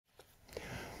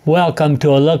Welcome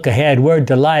to a look ahead. We're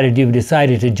delighted you've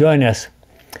decided to join us.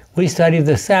 We study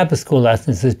the Sabbath School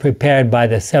lessons as prepared by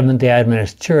the Seventh-day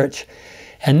Adventist Church.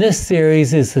 And this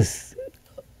series is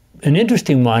an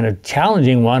interesting one, a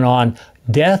challenging one on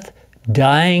death,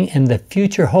 dying, and the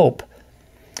future hope.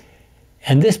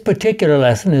 And this particular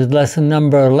lesson is lesson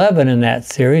number 11 in that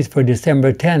series for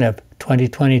December 10 of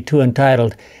 2022,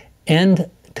 entitled End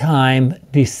Time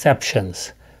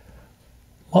Deceptions.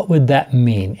 What would that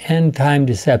mean? End time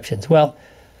deceptions. Well,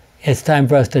 it's time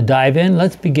for us to dive in.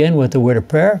 Let's begin with a word of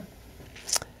prayer.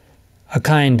 Our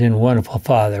kind and wonderful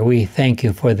Father, we thank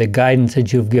you for the guidance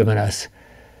that you've given us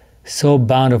so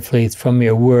bountifully from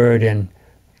your word, and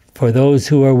for those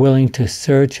who are willing to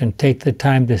search and take the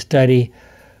time to study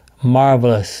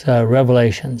marvelous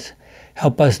revelations.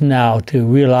 Help us now to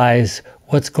realize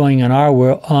what's going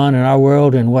on in our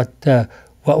world and what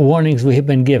warnings we have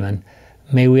been given.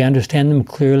 May we understand them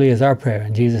clearly is our prayer.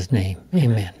 In Jesus' name,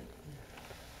 amen.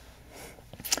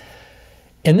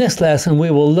 In this lesson,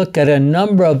 we will look at a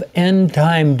number of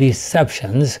end-time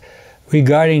deceptions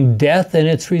regarding death and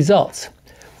its results.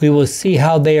 We will see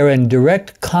how they are in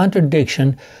direct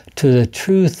contradiction to the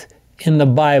truth in the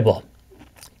Bible.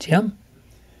 Jim?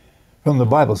 From the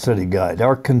Bible Study Guide,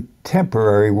 our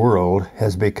contemporary world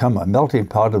has become a melting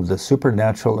pot of the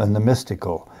supernatural and the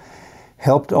mystical,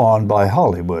 helped on by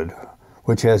Hollywood,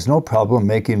 which has no problem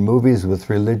making movies with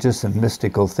religious and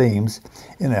mystical themes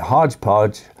in a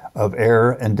hodgepodge of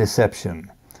error and deception.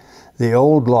 The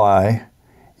old lie,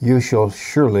 you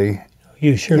surely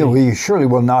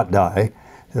will not die,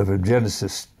 of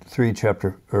Genesis 3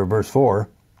 verse 4,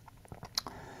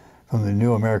 from the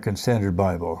New American Standard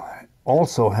Bible,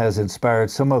 also has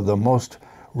inspired some of the most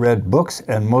read books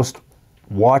and most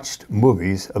watched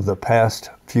movies of the past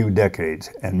few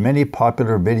decades, and many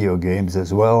popular video games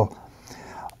as well.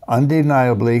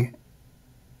 Undeniably,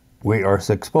 we are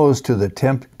exposed to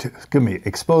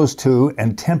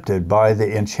and tempted by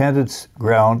the enchanted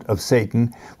ground of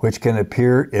Satan, which can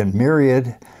appear in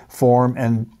myriad form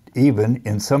and even,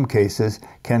 in some cases,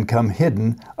 can come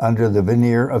hidden under the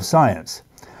veneer of science.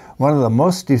 One of the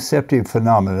most deceptive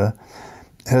phenomena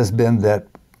has been that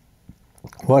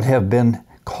what have been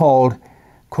called,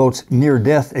 quotes,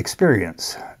 near-death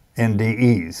experience,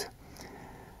 NDEs,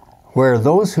 where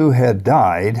those who had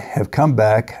died have come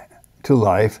back to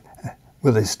life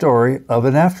with a story of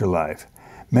an afterlife.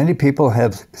 Many people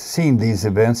have seen these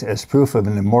events as proof of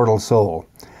an immortal soul.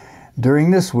 During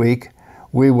this week,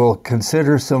 we will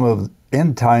consider some of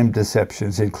end-time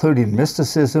deceptions, including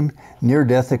mysticism,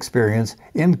 near-death experience,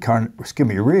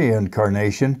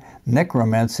 reincarnation,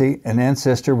 necromancy, and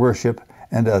ancestor worship,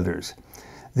 and others.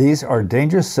 These are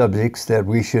dangerous subjects that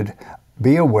we should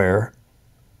be aware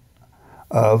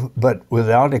of, but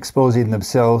without exposing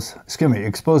ourselves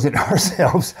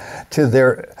to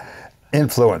their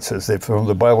influences. From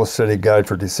the Bible Study Guide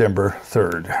for December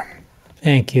 3rd.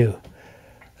 Thank you.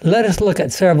 Let us look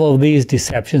at several of these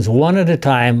deceptions one at a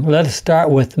time. Let us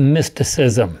start with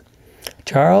mysticism.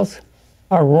 Charles?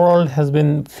 Our world has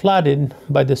been flooded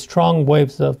by the strong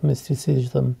waves of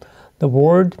mysticism. The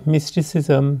word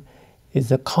mysticism is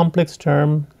a complex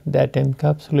term that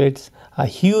encapsulates a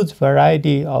huge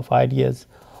variety of ideas.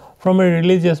 From a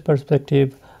religious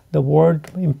perspective, the word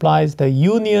implies the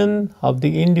union of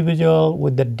the individual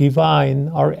with the divine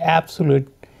or absolute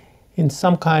in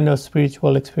some kind of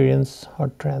spiritual experience or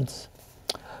trance.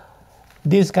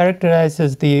 This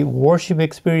characterizes the worship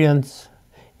experience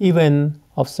even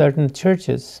of certain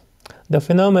churches. The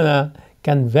phenomena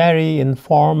can vary in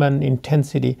form and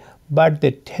intensity, but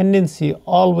the tendency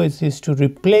always is to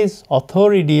replace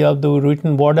authority of the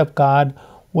written word of God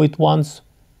with one's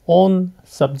own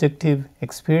subjective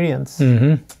experience.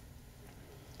 Mm-hmm.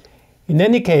 In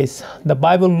any case, the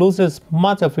Bible loses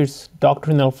much of its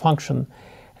doctrinal function,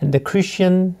 and the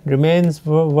Christian remains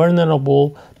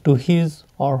vulnerable to his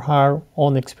or her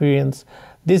own experience.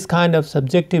 This kind of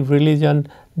subjective religion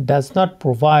does not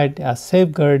provide a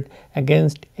safeguard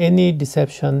against any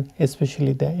deception,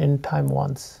 especially the end-time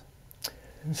ones.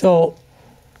 So,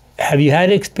 have you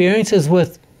had experiences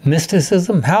with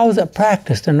mysticism? How is it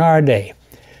practiced in our day?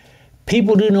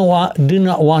 People do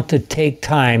not want to take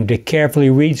time to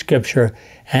carefully read Scripture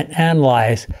and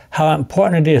analyze how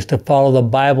important it is to follow the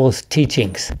Bible's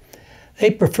teachings.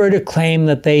 They prefer to claim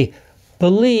that they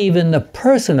believe in the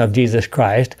person of Jesus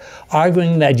Christ,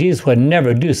 arguing that Jesus would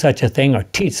never do such a thing or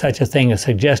teach such a thing as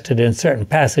suggested in certain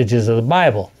passages of the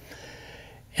Bible.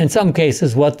 In some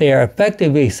cases, what they are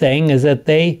effectively saying is that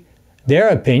their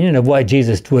opinion of what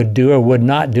Jesus would do or would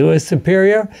not do is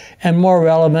superior and more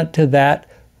relevant to that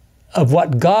of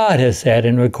what God has said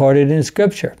and recorded in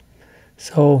Scripture.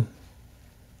 So,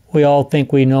 we all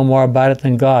think we know more about it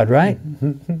than God, right?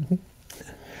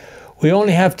 We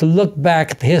only have to look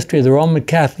back at the history of the Roman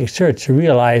Catholic Church to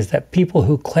realize that people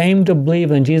who claim to believe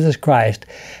in Jesus Christ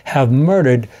have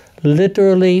murdered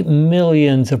literally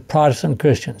millions of Protestant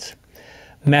Christians.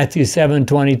 Matthew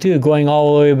 7:22, going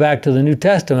all the way back to the New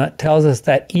Testament, tells us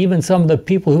that even some of the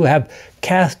people who have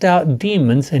cast out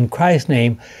demons in Christ's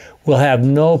name will have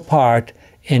no part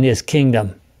in his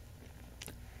kingdom.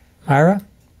 Myra?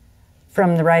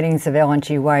 From the writings of Ellen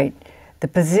G. White, the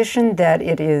position that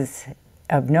it is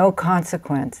of no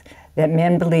consequence that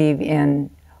men believe in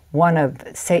one of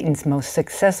Satan's most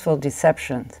successful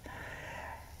deceptions.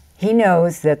 He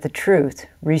knows that the truth,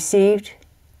 received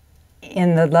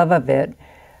in the love of it,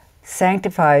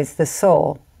 sanctifies the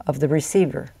soul of the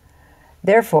receiver.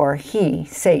 Therefore, he,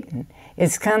 Satan,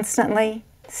 is constantly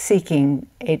seeking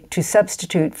to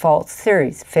substitute false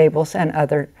theories, fables, and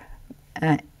other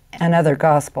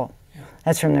gospel. Yeah.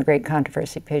 That's from The Great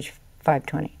Controversy, page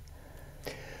 520.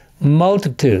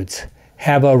 Multitudes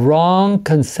have a wrong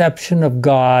conception of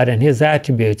God and his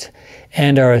attributes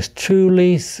and are as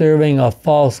truly serving a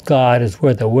false God as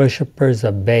were the worshippers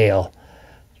of Baal.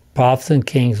 Prophets and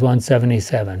Kings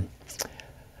 177.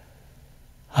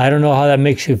 I don't know how that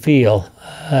makes you feel.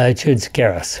 It should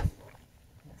scare us.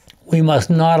 We must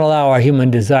not allow our human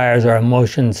desires or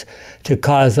emotions to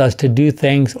cause us to do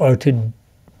things or to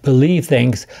believe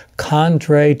things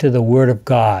contrary to the Word of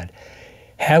God.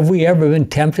 Have we ever been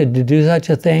tempted to do such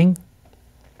a thing?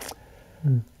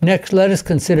 Next, let us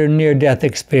consider near-death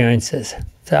experiences.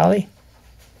 Sally?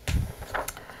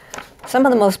 Some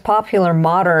of the most popular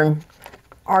modern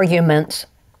arguments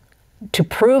to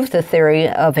prove the theory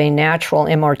of a natural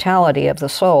immortality of the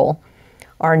soul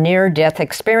are near-death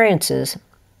experiences.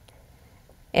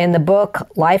 In the book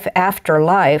Life After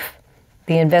Life,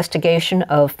 The Investigation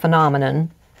of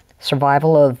Phenomenon,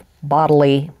 Survival of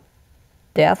Bodily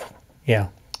Death. Yeah.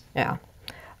 Yeah.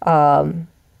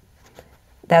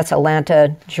 That's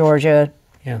Atlanta, Georgia.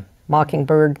 Yeah.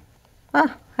 Mockingbird. I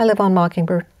live on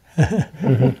Mockingbird.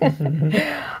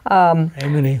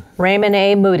 Raymond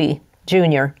A. Moody,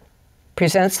 Jr.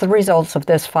 presents the results of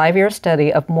this 5-year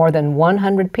study of more than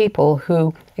 100 people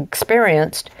who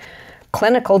experienced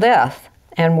clinical death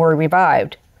and were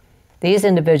revived. These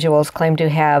individuals claim to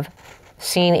have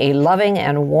seen a loving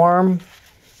and warm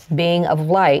being of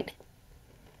light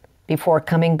before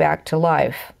coming back to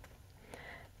life.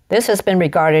 This has been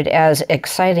regarded as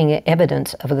exciting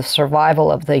evidence of the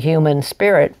survival of the human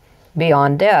spirit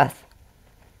beyond death.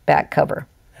 Back cover.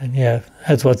 And yeah,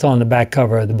 that's what's on the back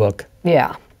cover of the book.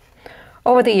 Yeah.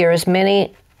 Over the years,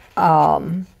 many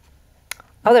other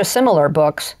similar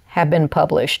books have been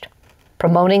published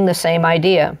promoting the same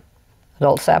idea.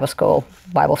 Adult Sabbath School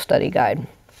Bible Study Guide.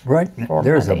 Right.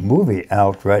 There's a movie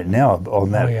out right now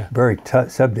on that very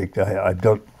subject. I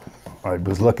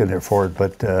was looking there for it,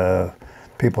 but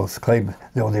people claim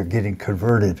they're getting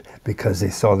converted because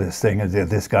they saw this thing. And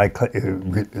this guy,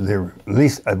 they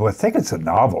released, I think it's a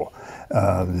novel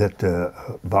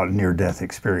about a near-death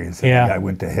experience. And the guy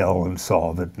went to hell and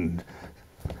saw it, and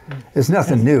it's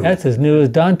nothing new. That's as new as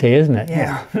Dante, isn't it?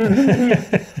 Yeah.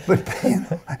 But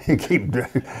you keep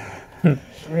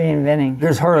reinventing.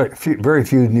 There's very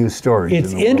few news stories.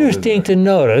 It's interesting to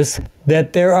notice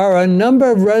that there are a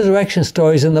number of resurrection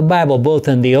stories in the Bible, both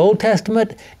in the Old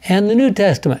Testament and the New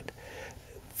Testament.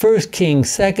 1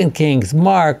 Kings, 2 Kings,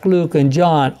 Mark, Luke, and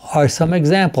John are some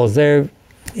examples. There,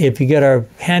 if you get our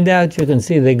handout, you can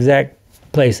see the exact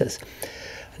places.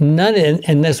 And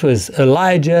this was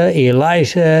Elijah,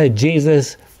 Elisha,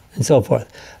 Jesus, and so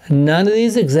forth. None of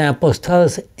these examples tell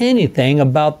us anything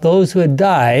about those who had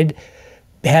died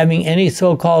having any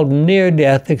so-called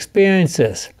near-death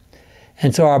experiences.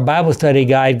 And so our Bible study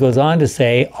guide goes on to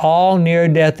say, all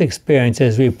near-death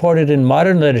experiences reported in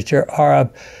modern literature are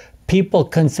of people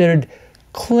considered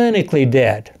clinically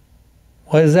dead.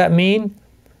 What does that mean?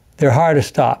 Their heart is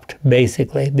stopped,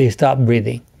 basically. They stopped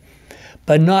breathing.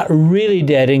 But not really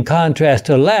dead, in contrast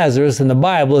to Lazarus in the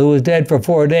Bible, who was dead for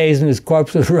 4 days and his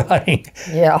corpse was rotting.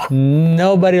 Yeah.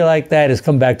 Nobody like that has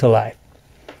come back to life.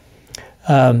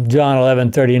 John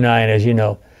 11:39, as you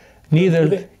know.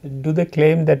 Neither. Do they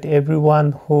claim that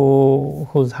everyone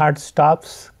whose heart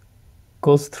stops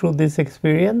goes through this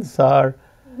experience, or?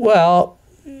 Well,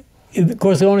 of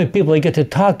course, the only people they get to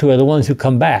talk to are the ones who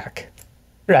come back.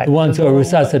 Right. The ones who are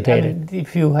resuscitated. I mean,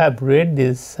 if you have read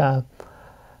this,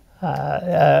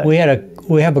 we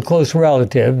have a close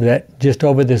relative that just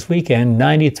over this weekend,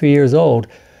 93 years old,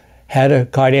 had a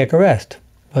cardiac arrest,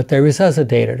 but they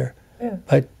resuscitated her. Yeah.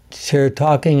 But her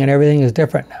talking and everything is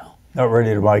different now. Not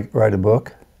ready to write a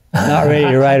book? Not ready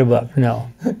to write a book, no.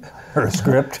 or a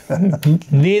script.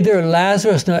 Neither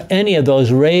Lazarus nor any of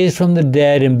those raised from the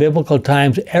dead in biblical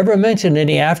times ever mentioned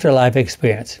any afterlife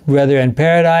experience, whether in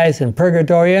paradise, in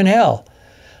purgatory, or in hell.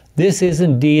 This is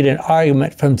indeed an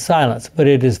argument from silence, but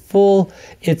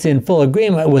it's in full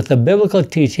agreement with the biblical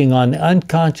teaching on the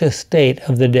unconscious state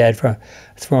of the dead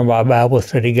from our Bible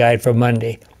study guide for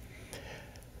Monday.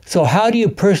 So how do you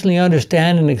personally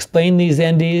understand and explain these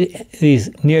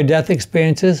near-death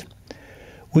experiences?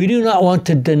 We do not want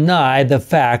to deny the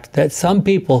fact that some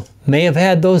people may have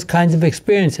had those kinds of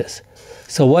experiences.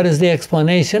 So what is the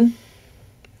explanation?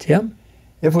 Jim?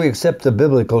 If we accept the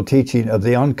biblical teaching of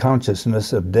the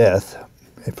unconsciousness of death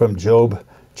from Job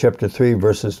chapter 3,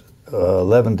 verses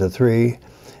 11 to 13,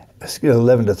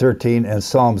 and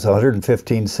Psalms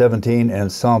 115:17,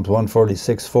 and Psalms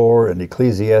 146:4, and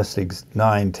Ecclesiastes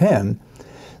 9:10,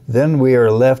 then we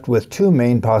are left with two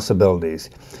main possibilities.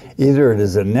 Either it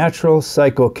is a natural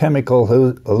psychochemical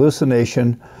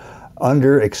hallucination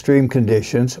under extreme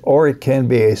conditions, or it can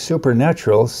be a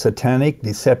supernatural, satanic,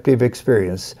 deceptive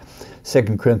experience.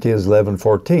 2 Corinthians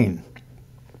 11:14.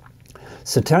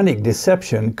 Satanic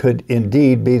deception could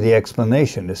indeed be the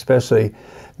explanation, especially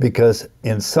because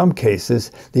in some cases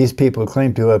these people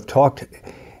claim to have talked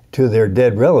to their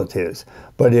dead relatives,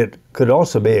 but it could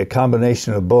also be a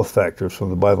combination of both factors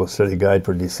from the Bible Study Guide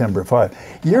for December 5.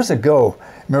 Years ago,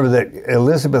 remember that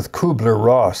Elizabeth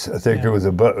Kubler-Ross, I think there was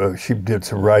she did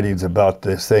some writings about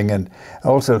this thing, and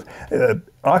also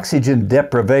oxygen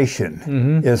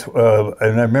deprivation is, and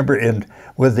I remember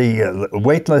with the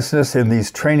weightlessness in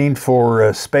these training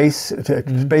for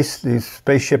these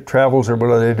spaceship travels, or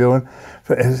what are they doing,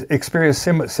 has experienced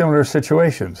similar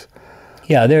situations.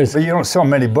 Yeah, but you don't sell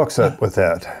many books with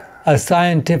that. A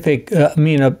scientific, a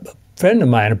friend of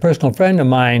mine, a personal friend of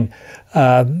mine,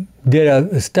 did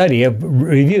a study, a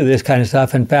review of this kind of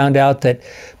stuff, and found out that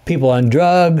people on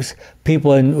drugs,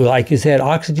 people in, like you said,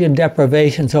 oxygen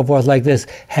deprivation, so forth like this,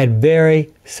 had very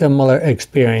similar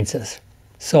experiences.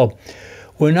 So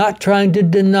we're not trying to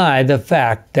deny the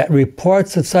fact that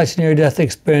reports of such near-death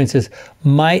experiences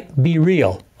might be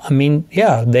real.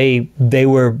 They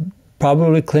were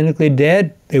probably clinically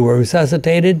dead, they were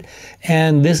resuscitated,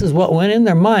 and this is what went in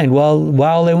their mind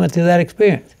while they went through that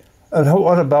experience.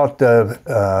 What about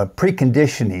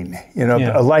preconditioning?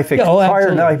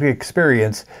 Prior life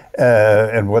experience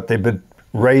and what they've been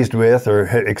raised with or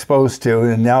exposed to,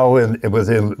 and now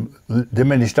with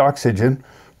diminished oxygen,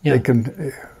 they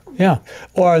can. Yeah,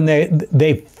 or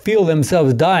they feel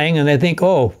themselves dying, and they think,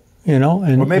 well,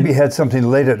 maybe had something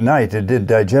late at night that did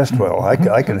digest well.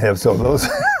 I can have some of those.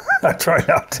 I try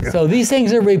not to. So these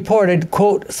things are reported,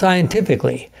 quote,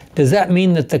 scientifically. Does that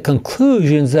mean that the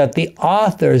conclusions that the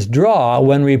authors draw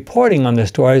when reporting on the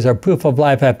stories are proof of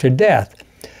life after death?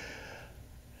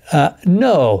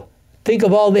 No. Think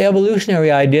of all the evolutionary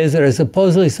ideas that are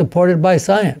supposedly supported by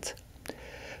science.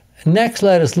 Next,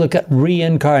 let us look at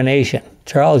reincarnation.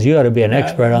 Charles, you ought to be an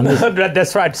expert on this.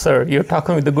 That's right, sir. You're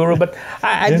talking with the guru. But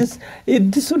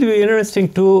this would be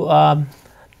interesting to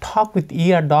talk with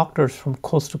ER doctors from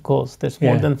coast to coast. There's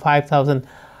more than 5,000.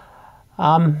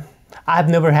 I've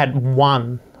never had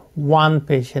one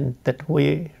patient that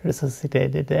we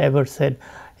resuscitated ever said,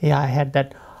 yeah, I had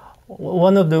that.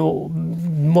 One of the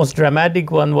most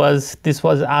dramatic one was, this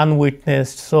was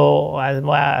unwitnessed, so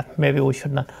maybe we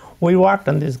should not. We worked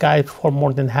on this guy for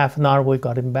more than half an hour. We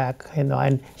got him back,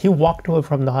 and he walked away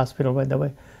from the hospital, by the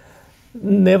way.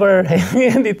 Never had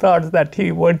any thoughts that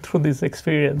he went through this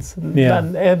experience. Never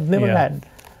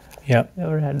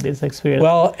had this experience.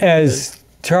 Well, as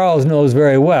Charles knows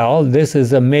very well,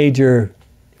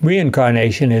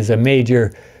 reincarnation is a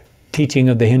major teaching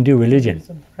of the Hindu religion.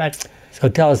 Right. So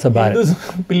tell us about Hindus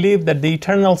believe that the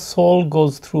eternal soul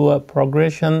goes through a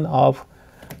progression of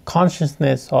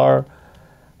consciousness, or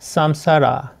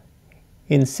samsara,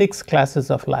 in 6 classes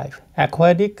of life: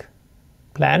 aquatic,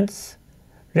 plants,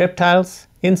 reptiles,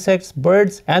 insects,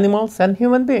 birds, animals, and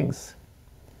human beings,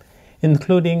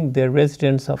 including the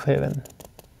residents of heaven.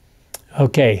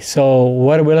 Okay, so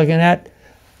what are we looking at?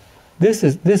 This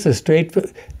is the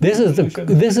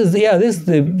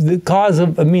cause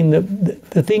of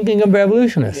the thinking of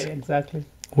revolutionists. Yeah, exactly.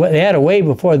 Well, they had it way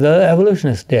before the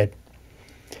evolutionists did.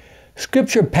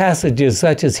 Scripture passages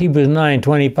such as Hebrews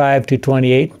 9:25 to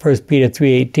 28, 1 Peter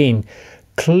 3:18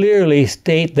 clearly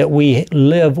state that we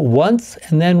live once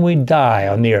and then we die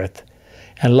on the earth.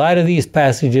 In light of these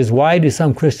passages, why do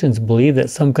some Christians believe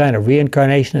that some kind of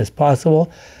reincarnation is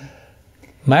possible?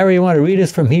 Myra, you want to read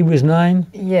us from Hebrews 9?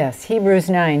 Yes, Hebrews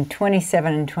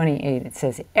 9:27 and 28. It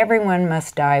says, "Everyone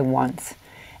must die once,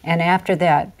 and after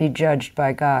that be judged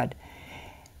by God.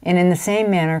 And in the same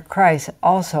manner Christ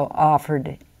also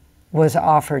offered was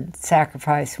offered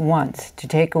sacrifice once to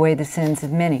take away the sins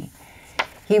of many.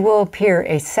 He will appear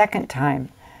a second time,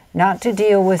 not to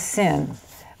deal with sin,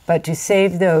 but to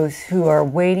save those who are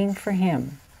waiting for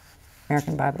him.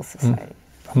 American Bible Society.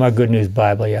 From our Good News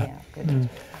Bible, yeah. Good.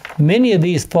 Many of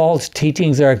these false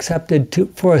teachings are accepted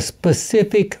for a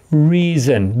specific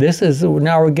reason.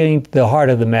 Now we're getting to the heart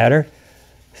of the matter.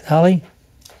 Sally?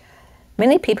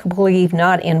 Many people believe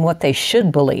not in what they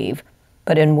should believe,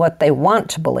 but in what they want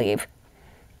to believe.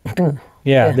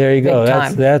 Yeah, there you go.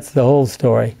 That's the whole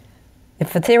story.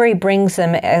 If a theory brings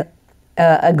them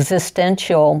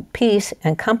existential peace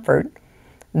and comfort,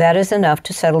 that is enough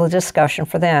to settle a discussion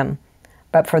for them.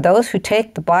 But for those who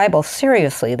take the Bible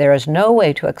seriously, there is no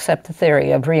way to accept the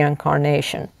theory of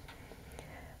reincarnation.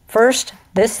 First,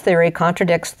 this theory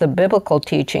contradicts the biblical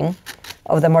teaching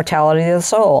of the mortality of the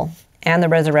soul and the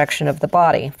resurrection of the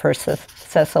body, 1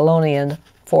 Thessalonians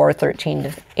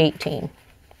 4:13-18.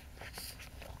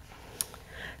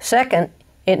 Second,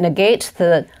 it negates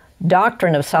the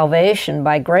doctrine of salvation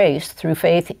by grace through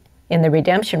faith in the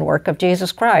redemption work of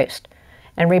Jesus Christ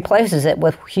and replaces it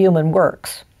with human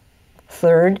works.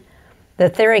 Third, the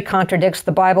theory contradicts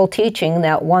the Bible teaching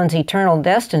that one's eternal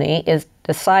destiny is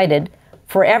decided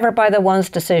forever by the one's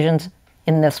decisions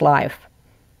in this life.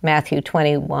 Matthew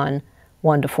 21,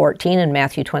 1-14, and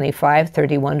Matthew 25,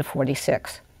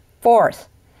 31-46. Fourth,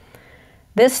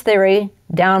 this theory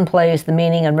downplays the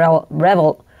meaning and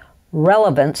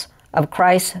relevance of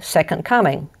Christ's second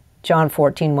coming, John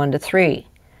 14, 1-3.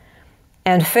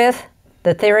 And fifth,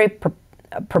 the theory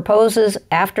proposes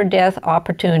after-death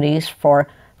opportunities for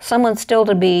someone still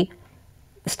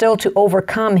to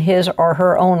overcome his or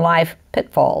her own life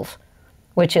pitfalls,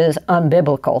 which is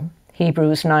unbiblical,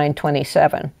 Hebrews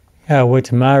 9:27. Yeah,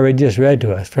 which Myra just read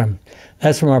to us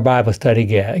that's from our Bible study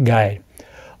guide.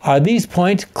 Are these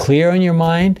points clear in your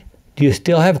mind? Do you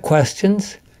still have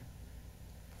questions?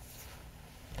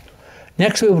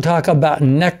 Next we will talk about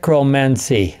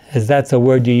necromancy, as that's a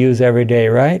word you use every day,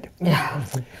 right? Yeah.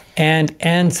 And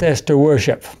ancestor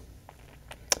worship.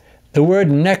 The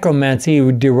word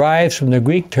necromancy derives from the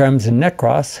Greek terms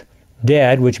nekros,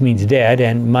 dead, which means dead,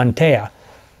 and manteia,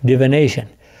 divination.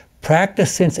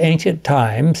 Practiced since ancient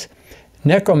times,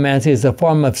 necromancy is a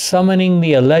form of summoning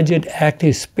the alleged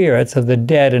active spirits of the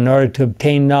dead in order to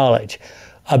obtain knowledge,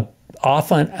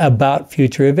 often about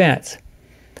future events.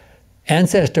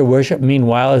 Ancestor worship,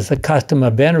 meanwhile, is the custom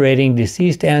of venerating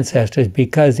deceased ancestors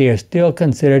because they are still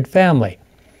considered family.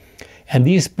 And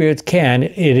these spirits can,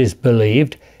 it is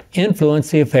believed,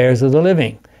 influence the affairs of the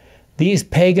living. These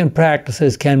pagan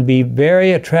practices can be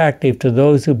very attractive to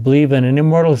those who believe in an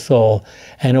immortal soul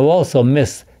and who also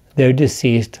miss their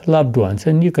deceased loved ones.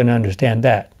 And you can understand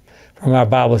that from our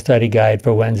Bible study guide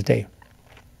for Wednesday.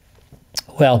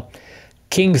 Well,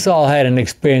 King Saul had an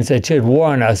experience that should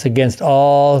warn us against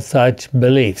all such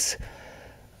beliefs.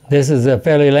 This is a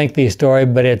fairly lengthy story,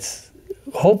 but it's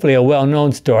hopefully a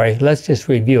well-known story. Let's just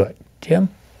review it. Jim?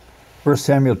 1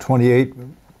 Samuel 28,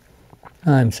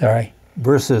 I'm sorry.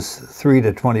 verses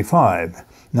 3-25.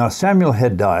 Now Samuel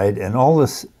had died, and all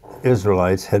the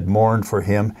Israelites had mourned for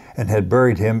him and had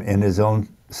buried him in his own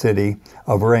city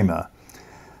of Ramah.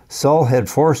 Saul had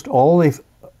forced all the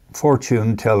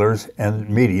fortune tellers and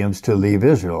mediums to leave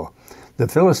Israel. The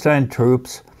Philistine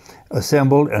troops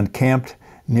assembled and camped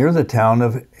near the town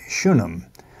of Shunem.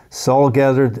 Saul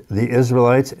gathered the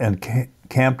Israelites and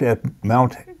camped at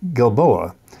Mount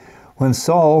Gilboa. When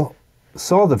Saul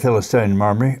saw the Philistine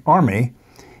army,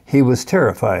 he was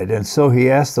terrified, and so he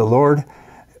asked the Lord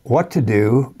what to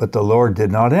do, but the Lord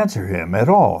did not answer him at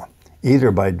all,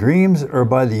 either by dreams or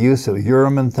by the use of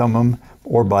Urim and Thummim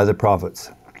or by the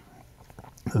prophets.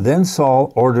 Then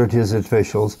Saul ordered his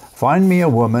officials, "Find me a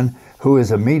woman who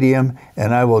is a medium,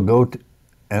 and I will go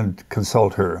and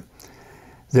consult her."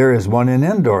 "There is one in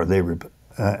Endor,"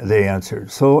 they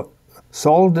answered. So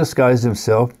Saul disguised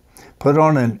himself, put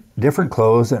on different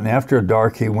clothes, and after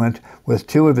dark he went with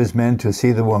 2 of his men to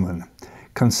see the woman.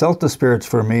 "Consult the spirits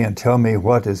for me and tell me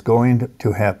what is going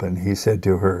to happen," he said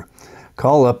to her.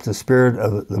 "Call up the spirit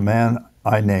of the man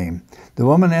I name." The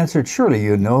woman answered, "Surely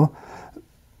you know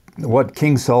what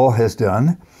King Saul has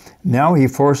done. Now he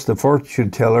forced the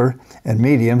fortune teller and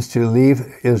mediums to leave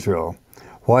Israel.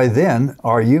 Why then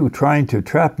are you trying to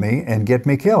trap me and get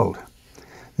me killed?"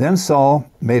 Then Saul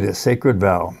made a sacred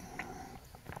vow.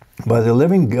 "By the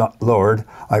living Lord,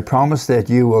 I promise that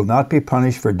you will not be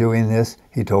punished for doing this,"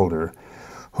 he told her.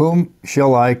 "Whom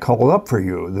shall I call up for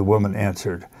you?" the woman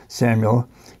answered. Samuel,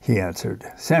 he answered.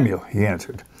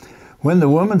 When the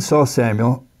woman saw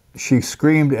Samuel, she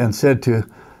screamed and said to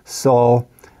Saul,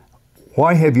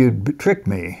 "Why have you tricked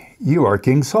me? You are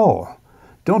King Saul."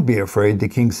 "Don't be afraid," the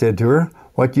king said to her.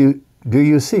 "What do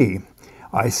you see?"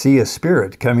 "I see a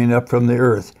spirit coming up from the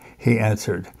earth," he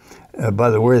answered. By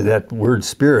the way, that word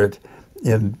spirit,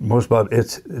 in most Bible,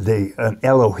 it's an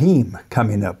Elohim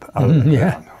coming up out of the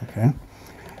ground. Okay?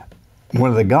 One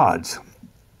of the gods.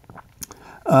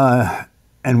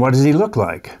 "And what does he look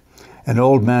like?" "An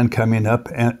old man coming up,"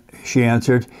 and she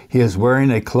answered. "He is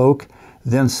wearing a cloak."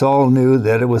 Then Saul knew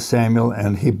that it was Samuel,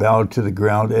 and he bowed to the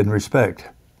ground in respect.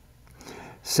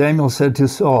 Samuel said to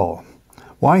Saul,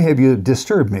 "Why have you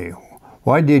disturbed me?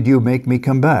 Why did you make me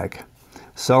come back?"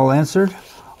 Saul answered,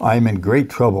 "I am in great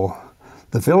trouble.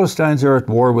 The Philistines are at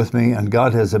war with me, and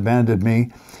God has abandoned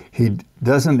me. He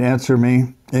doesn't answer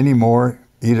me anymore,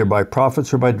 either by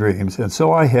prophets or by dreams, and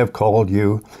so I have called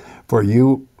you, for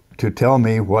you to tell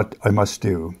me what I must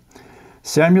do."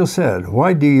 Samuel said,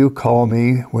 "Why do you call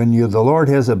me when the Lord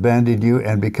has abandoned you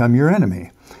and become your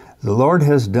enemy? The Lord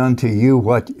has done to you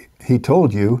what he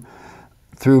told you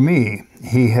through me.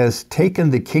 He has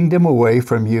taken the kingdom away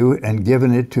from you and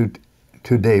given it to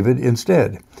David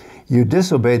instead. You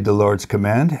disobeyed the Lord's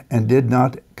command and did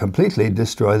not completely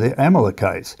destroy the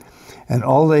Amalekites and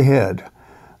all they had.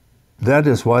 That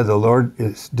is why the Lord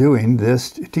is doing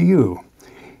this to you.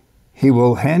 He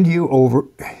will hand you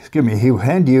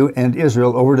and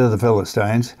Israel over to the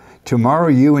Philistines. Tomorrow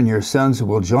you and your sons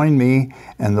will join me,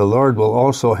 and the Lord will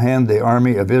also hand the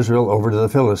army of Israel over to the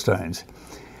Philistines."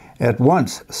 At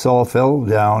once Saul fell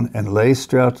down and lay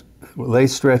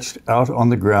stretched out on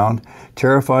the ground,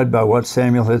 terrified by what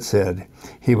Samuel had said.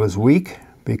 He was weak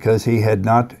because he had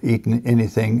not eaten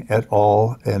anything at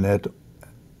all and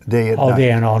all day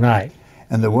and all night.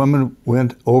 And the woman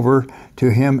went over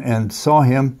to him and saw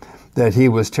him, that he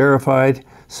was terrified.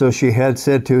 So she had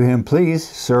said to him, "Please,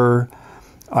 sir,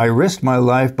 I risked my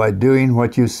life by doing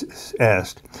what you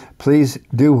asked.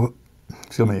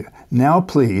 Now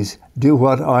please do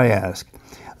what I ask.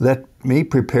 Let me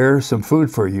prepare some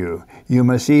food for you. You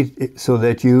must eat so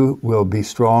that you will be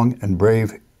strong and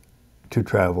brave to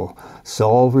travel."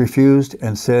 Saul refused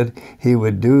and said he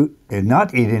would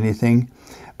not eat anything,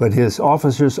 but his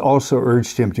officers also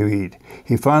urged him to eat.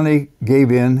 He finally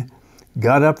gave in,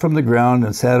 got up from the ground,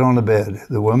 and sat on a bed.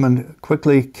 The woman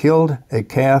quickly killed a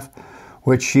calf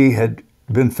which she had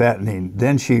been fattening.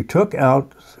 Then she took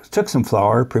some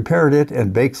flour, prepared it,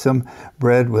 and baked some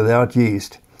bread without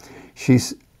yeast. She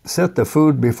set the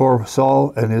food before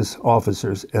Saul and his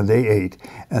officers, and they ate,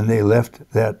 and they left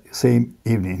that same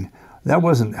evening. That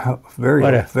wasn't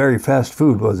very fast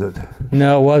food, was it?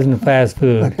 No, it wasn't fast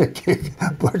food.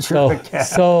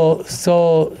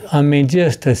 So, I mean,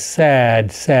 just a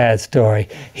sad, sad story.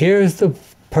 Here's the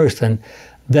person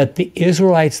that the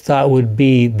Israelites thought would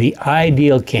be the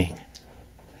ideal king.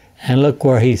 And look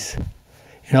where he's,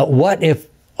 what if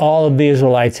all of the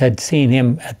Israelites had seen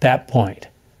him at that point?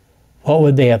 What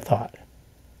would they have thought?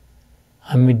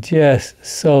 I mean, just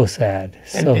so sad.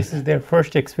 And this is their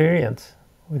first experience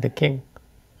with the king.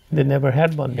 They never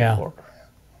had one before.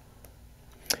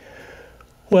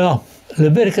 Well,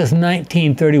 Leviticus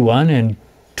 19:31 and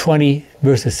 20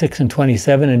 verses 6 and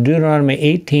 27 and Deuteronomy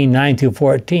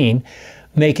 18:9-14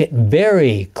 make it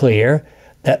very clear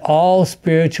that all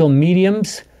spiritual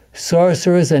mediums,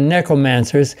 sorcerers, and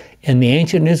necromancers in the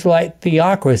ancient Israelite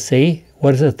theocracy.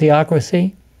 What is a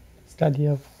theocracy? Study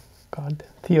of God.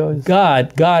 Theos.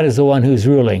 God is the one who's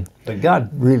ruling. But God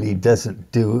really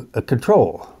doesn't do a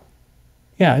control.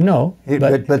 Yeah, no.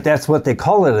 But that's what they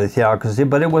call it, a theocracy,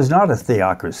 but it was not a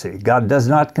theocracy. God does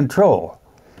not control.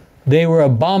 They were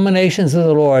abominations of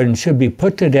the Lord and should be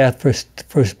put to death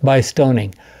by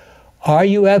stoning. Are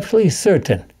you absolutely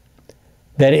certain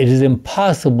that it is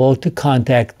impossible to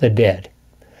contact the dead?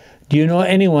 Do you know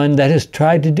anyone that has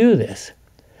tried to do this?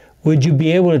 Would you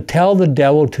be able to tell the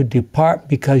devil to depart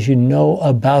because you know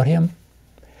about him?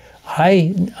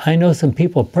 I know some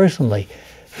people personally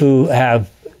who have,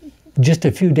 just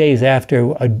a few days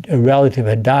after a relative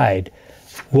had died,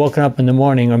 woken up in the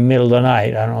morning or middle of the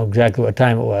night, I don't know exactly what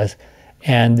time it was,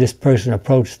 and this person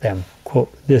approached them,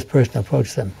 quote, this person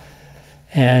approached them.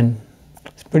 And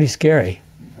it's pretty scary.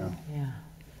 Yeah.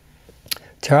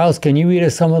 Charles, can you read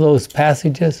us some of those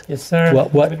passages? Yes, sir.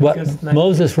 What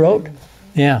Moses wrote?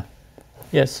 Yeah.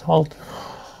 Yes, all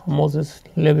Moses,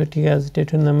 Leviticus,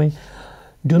 Deuteronomy.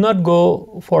 Do not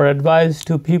go for advice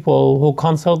to people who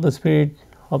consult the spirit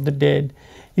of the dead.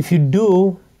 If you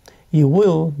do, you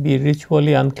will be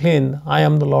ritually unclean. I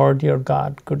am the Lord your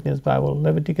God. Good News Bible,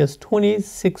 Leviticus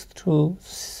 26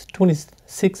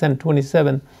 and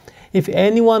 27. If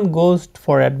anyone goes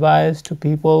for advice to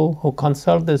people who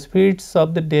consult the spirits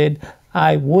of the dead,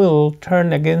 I will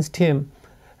turn against him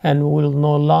and will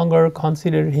no longer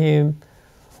consider him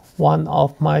one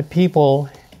of my people.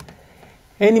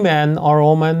 Any man or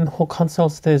woman who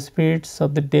consults the spirits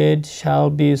of the dead shall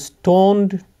be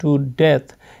stoned to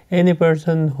death. Any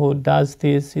person who does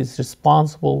this is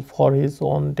responsible for his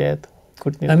own death.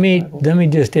 Let me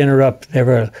just interrupt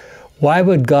there. Why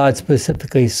would God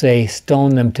specifically say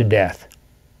stone them to death?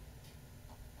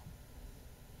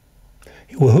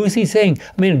 Well, who's he saying?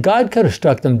 I mean, God could have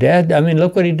struck them dead. I mean,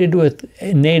 look what he did with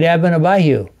Nadab and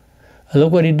Abihu.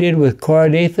 Look what he did with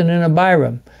Korah, Dathan, and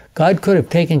Abiram. God could have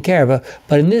taken care of it,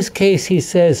 but in this case he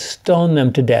says stone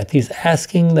them to death. He's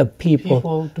asking the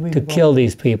people to kill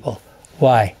these people.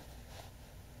 Why?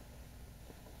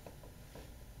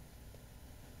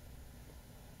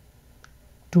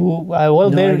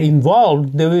 They're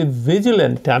involved. They were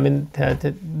vigilant. I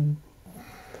mean,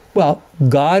 well,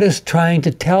 God is trying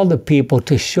to tell the people,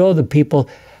 to show the people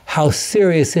how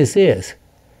serious this is.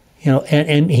 You know,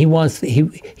 and he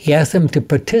asks them to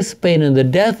participate in the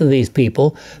death of these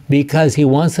people because he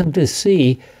wants them to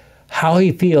see how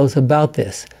he feels about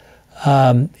this.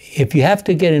 If you have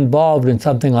to get involved in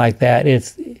something like that,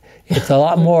 it's a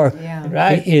lot more. Yeah.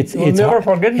 Right. We'll never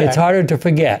forget that. It's harder to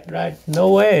forget. Right.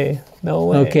 No way.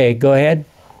 Okay, go ahead.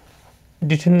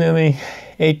 Deuteronomy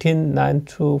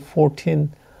 18:9-14.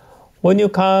 When you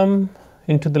come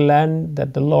into the land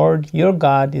that the Lord your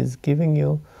God is giving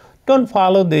you, don't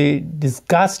follow the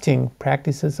disgusting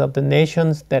practices of the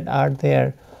nations that are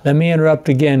there. Let me interrupt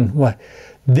again.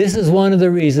 This is one of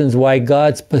the reasons why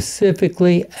God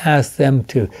specifically asked them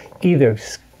to either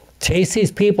chase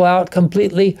these people out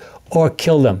completely or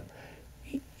kill them.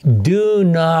 Do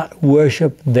not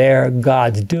worship their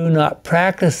gods. Do not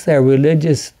practice their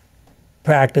religious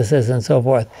practices and so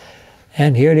forth.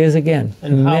 And here it is again.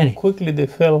 And how quickly they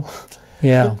fell.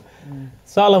 Yeah.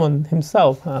 Solomon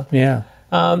himself. Huh? Yeah.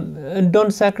 And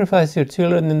don't sacrifice your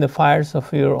children in the fires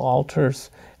of your altars,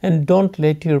 and don't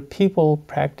let your people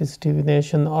practice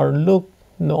divination or look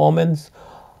the omens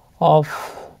of,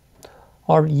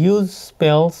 or use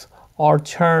spells or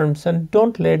charms, and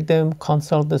don't let them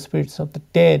consult the spirits of the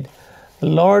dead. The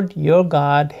Lord your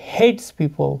God hates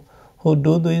people who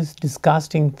do these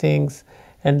disgusting things,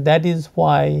 and that is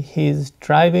why he is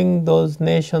driving those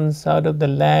nations out of the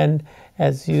land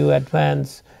as you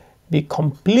advance. Be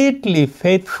completely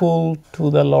faithful to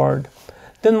the Lord.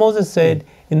 Then Moses said,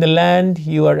 in the land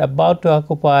you are about to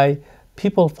occupy,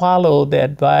 people follow the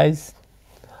advice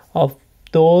of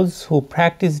those who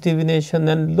practice divination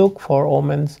and look for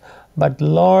omens, but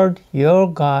Lord your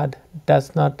God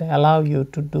does not allow you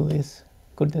to do this.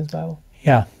 Good News Bible.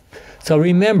 Yeah. So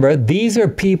remember, these are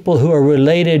people who are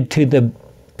related to the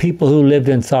people who lived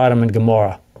in Sodom and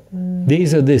Gomorrah.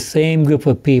 These are the same group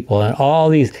of people, and all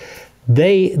these,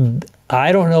 I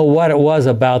don't know what it was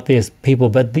about these people,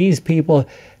 but these people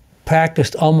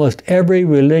practiced almost every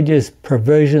religious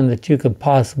perversion that you could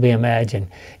possibly imagine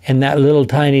in that little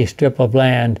tiny strip of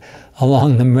land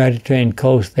along the Mediterranean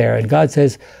coast there. And God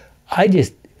says,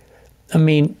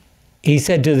 he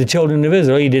said to the children of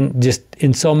Israel, he didn't just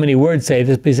in so many words say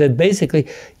this, but he said, basically,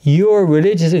 your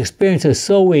religious experience is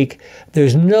so weak,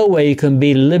 there's no way you can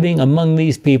be living among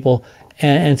these people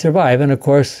and survive. And of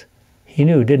course, he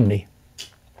knew, didn't he?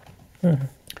 Mm-hmm.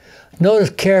 Notice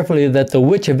carefully that the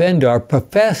witch of Endor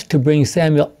professed to bring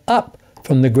Samuel up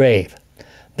from the grave.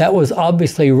 That was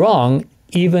obviously wrong,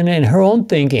 even in her own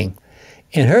thinking.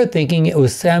 In her thinking, it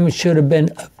was Samuel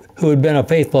who had been a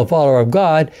faithful follower of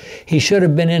God. He should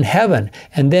have been in heaven,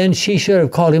 and then she should have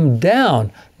called him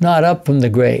down, not up from the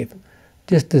grave.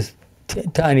 Just this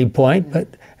tiny point, but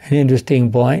an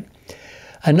interesting point.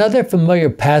 Another familiar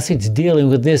passage dealing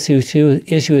with this issue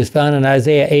is found in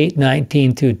Isaiah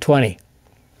 8:19-20.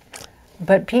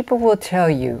 But people will tell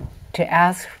you to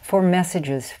ask for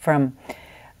messages from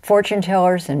fortune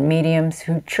tellers and mediums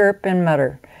who chirp and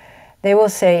mutter. They will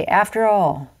say, after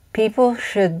all, people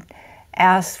should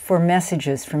ask for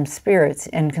messages from spirits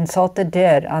and consult the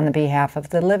dead on the behalf of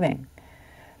the living.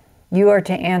 You are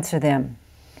to answer them,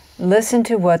 listen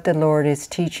to what the Lord is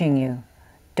teaching you.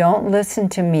 Don't listen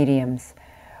to mediums.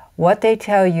 What they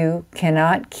tell you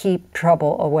cannot keep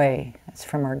trouble away. That's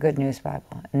from our Good News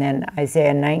Bible. And then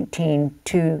Isaiah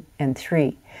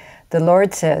 19:2-3. The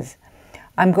Lord says,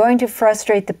 I'm going to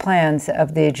frustrate the plans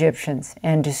of the Egyptians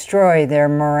and destroy their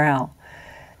morale.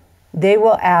 They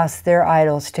will ask their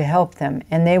idols to help them,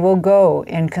 and they will go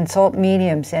and consult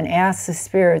mediums and ask the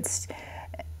spirits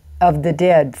of the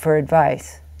dead for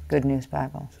advice. Good News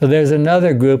Bible. So there's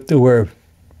another group that were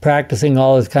practicing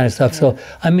all this kind of stuff. So,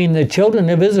 the children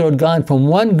of Israel had gone from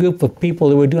one group of people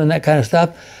who were doing that kind of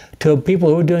stuff to people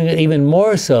who were doing it even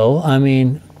more so.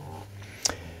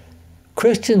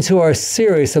 Christians who are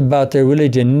serious about their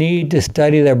religion need to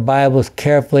study their Bibles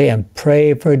carefully and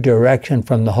pray for direction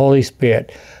from the Holy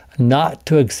Spirit, not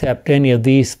to accept any of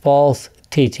these false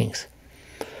teachings.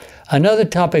 Another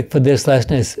topic for this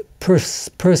lesson is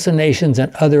personations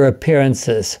and other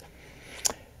appearances.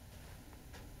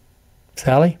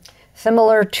 Sally?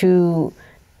 Similar to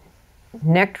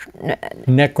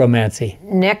necromancy.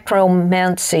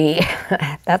 Necromancy,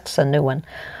 that's a new one,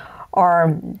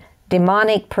 are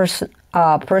demonic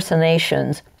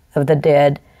personations of the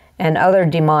dead and other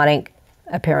demonic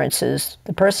appearances.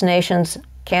 The personations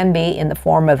can be in the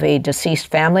form of a deceased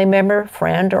family member,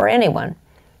 friend, or anyone.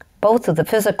 Both of the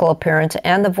physical appearance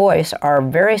and the voice are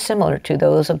very similar to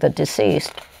those of the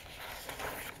deceased.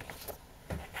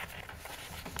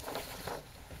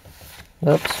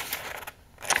 Oops.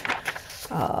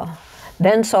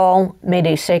 Then Saul made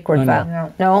a sacred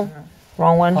vow. No?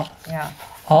 Wrong one? Yeah.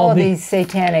 All of these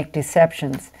satanic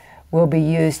deceptions will be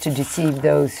used to deceive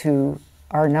those who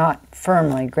are not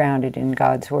firmly grounded in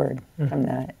God's Word from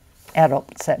the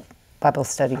adult Bible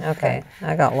study. Okay,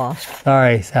 I got lost.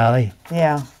 Sorry, Sally.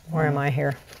 Yeah. Where am I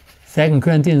here? 2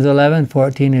 Corinthians 11,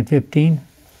 14 and 15.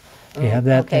 Do you have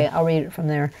that? Okay, I'll read it from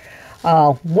there.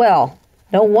 Well,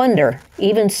 no wonder.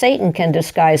 Even Satan can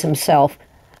disguise himself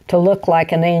to look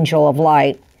like an angel of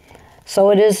light. So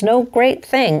it is no great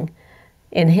thing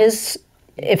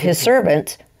if his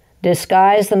servants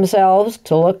disguise themselves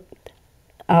to look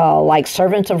like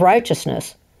servants of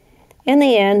righteousness. In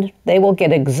the end, they will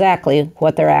get exactly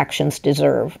what their actions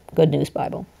deserve. Good News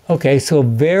Bible. Okay, so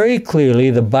very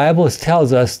clearly the Bible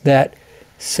tells us that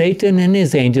Satan and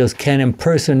his angels can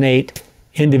impersonate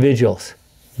individuals,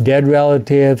 dead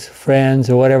relatives, friends,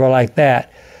 or whatever like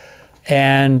that.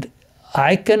 And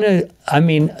I cannot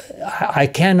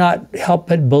help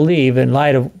but believe, in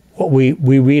light of what we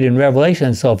read in Revelation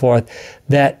and so forth,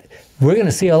 that we're going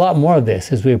to see a lot more of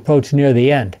this as we approach near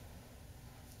the end.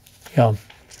 Well,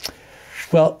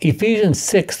 Ephesians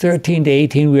 6, 13 to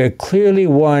 18, we are clearly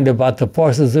warned about the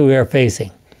forces that we are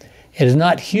facing. It is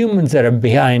not humans that are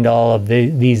behind all of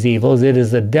these evils. It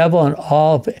is the devil and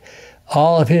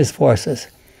all of his forces.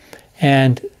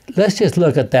 And let's just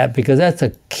look at that, because that's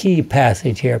a key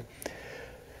passage here.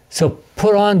 So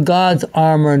put on God's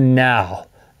armor now.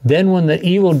 Then when the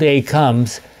evil day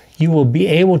comes, you will be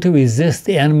able to resist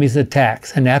the enemy's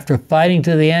attacks. And after fighting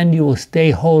to the end, you will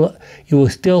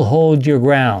still hold your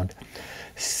ground.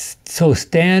 So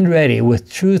stand ready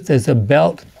with truth as a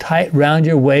belt tight round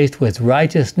your waist, with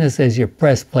righteousness as your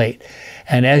breastplate,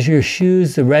 and as your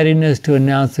shoes the readiness to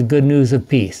announce the good news of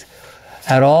peace.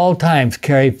 At all times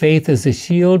carry faith as a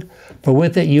shield, for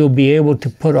with it you'll be able to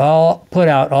put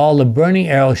out all the burning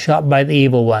arrows shot by the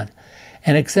evil one,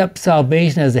 and accept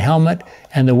salvation as a helmet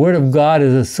and the word of God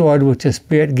as a sword which the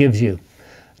Spirit gives you.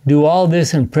 Do all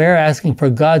this in prayer, asking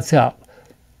for God's help.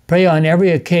 Pray on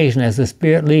every occasion as the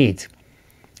Spirit leads.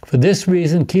 For this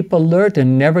reason, keep alert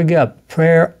and never give up.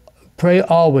 Pray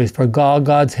always for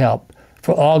God's help,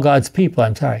 for all God's people,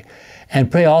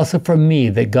 And pray also for me,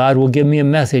 that God will give me a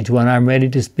message when I'm ready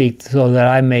to speak, so that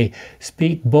I may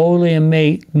speak boldly and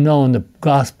make known the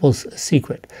gospel's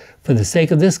secret. For the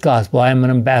sake of this gospel, I am an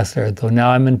ambassador, though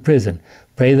now I'm in prison.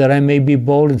 Pray that I may be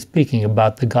bold in speaking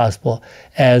about the gospel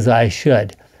as I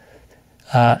should.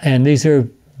 And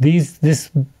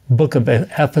this book of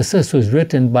Ephesus was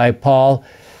written by Paul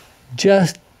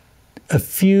just a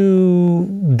few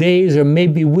days or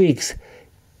maybe weeks,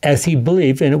 as he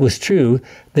believed, and it was true,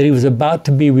 that he was about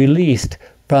to be released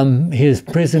from his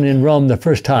prison in Rome the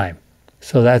first time.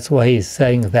 So that's why he's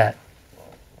saying that.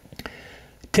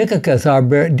 Tychicus,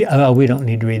 we don't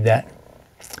need to read that.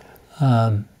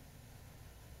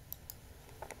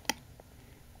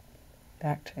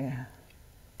 Back to you.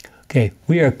 Okay,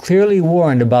 we are clearly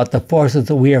warned about the forces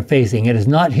that we are facing. It is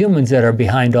not humans that are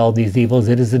behind all these evils.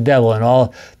 It is the devil and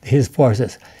all his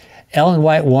forces. Ellen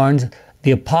White warns,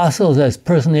 the apostles, as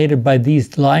personated by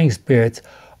these lying spirits,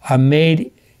 are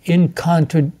made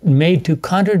to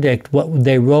contradict what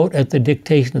they wrote at the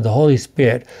dictation of the Holy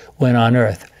Spirit when on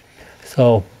earth.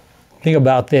 So think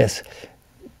about this.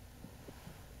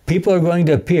 People are going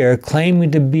to appear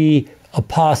claiming to be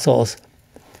apostles,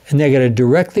 and they're going to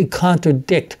directly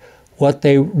contradict what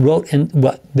they wrote in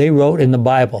the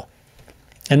Bible.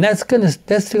 And that's going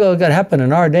to happen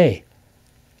in our day.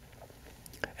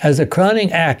 As a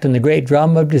crowning act in the great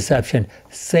drama of deception,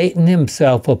 Satan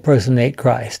himself will personate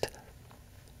Christ.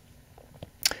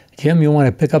 Jim, you want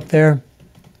to pick up there?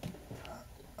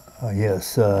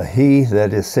 Yes, he,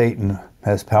 that is Satan,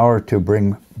 has power to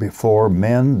bring before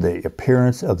men the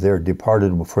appearance of their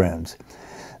departed friends.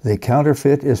 The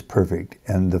counterfeit is perfect,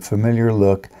 and the familiar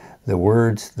look, the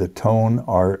words, the tone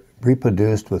are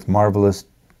reproduced with marvelous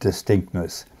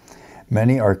distinctness.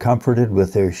 Many are comforted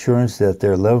with the assurance that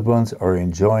their loved ones are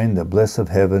enjoying the bliss of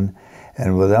heaven,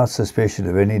 and without suspicion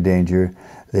of any danger,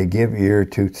 they give ear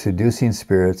to seducing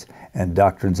spirits and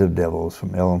doctrines of devils.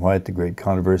 From Ellen White, The Great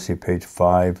Controversy, page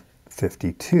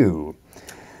 552.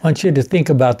 I want you to think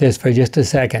about this for just a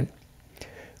second.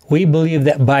 We believe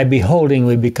that by beholding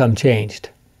we become changed.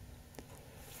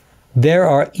 There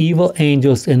are evil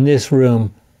angels in this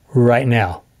room right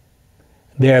now.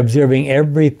 They're observing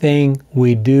everything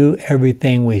we do,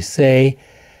 everything we say.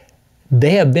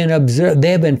 They have been observed.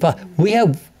 They have been.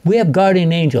 We have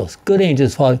guardian angels, good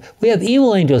angels following. We have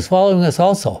evil angels following us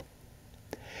also.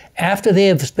 After they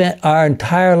have spent our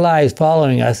entire lives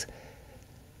following us,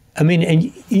 I mean,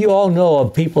 and you all know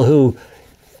of people who,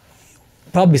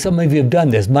 probably some of you have done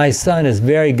this. My son is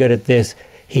very good at this.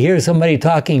 He hears somebody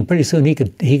talking, pretty soon he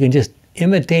can just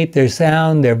imitate their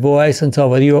sound, their voice, and so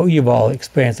forth. You've all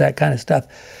experienced that kind of stuff.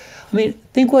 I mean,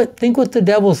 think what the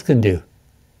devils can do.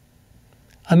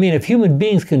 I mean, if human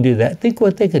beings can do that, think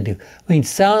what they could do. I mean,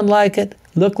 sound like it,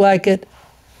 look like it.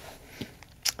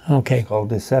 Okay. It's called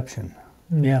deception.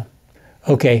 Yeah.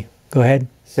 Okay, go ahead.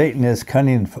 Satan is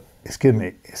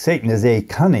a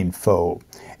cunning foe.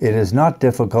 It is not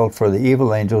difficult for the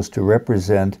evil angels to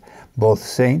represent both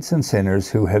saints and sinners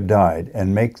who have died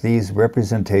and make these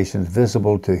representations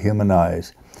visible to human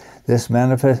eyes. These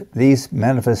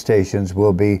manifestations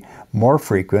will be more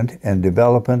frequent, and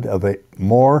development of a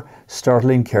more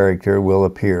startling character will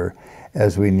appear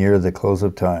as we near the close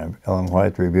of time. Ellen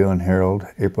White, Review and Herald,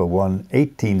 April 1,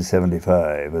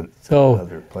 1875, and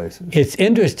other places. It's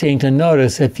interesting to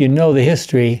notice, if you know the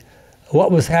history,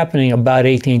 what was happening about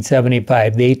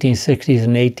 1875, the 1860s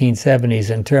and 1870s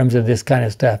in terms of this kind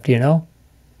of stuff. Do you know?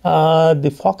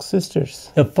 The Fox sisters.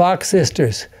 The Fox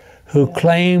sisters, who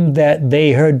claimed that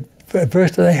they heard,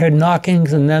 first they heard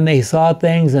knockings and then they saw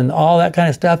things and all that kind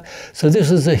of stuff. So this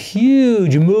was a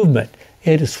huge movement.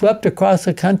 It swept across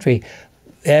the country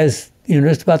as, you know,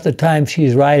 just about the time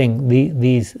she's writing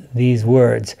these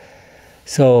words.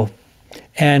 So,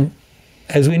 and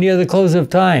as we near the close of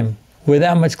time, we're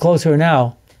that much closer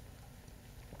now.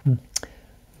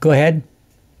 Go ahead.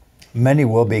 Many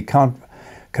will be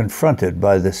confronted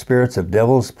by the spirits of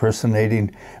devils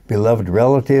personating beloved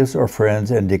relatives or friends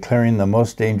and declaring the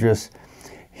most dangerous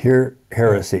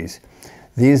heresies.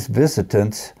 These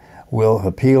visitants will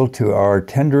appeal to our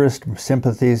tenderest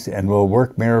sympathies and will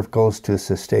work miracles to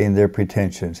sustain their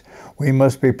pretensions. We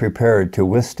must be prepared to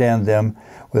withstand them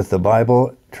with the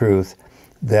Bible truth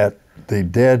that the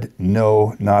dead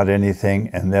know not anything,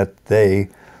 and that they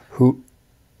who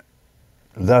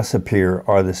thus appear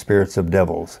are the spirits of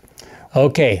devils.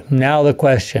 Okay, now the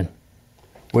question.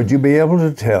 Would you be able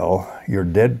to tell your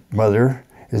dead mother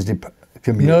is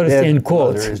Notice in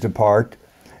quotes.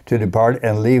 to depart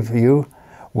and leave you?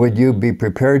 Would you be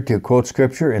prepared to quote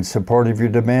Scripture in support of your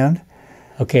demand?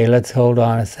 Okay, let's hold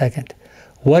on a second.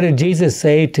 What did Jesus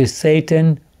say to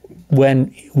Satan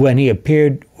when he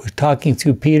appeared, was talking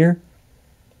to Peter?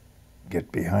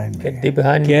 Get behind me. Get thee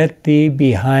behind me. Get thee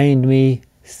behind me,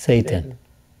 Satan.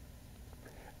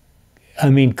 I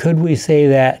mean, could we say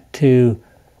that to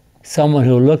someone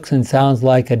who looks and sounds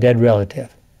like a dead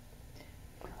relative?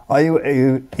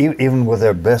 Even with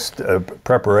their best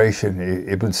preparation,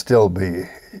 it would still be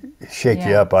shake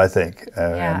you up, I think.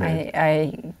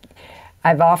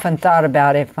 I've often thought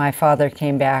about if my father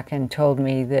came back and told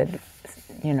me that,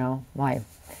 you know, I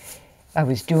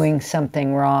was doing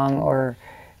something wrong, or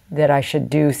that I should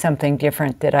do something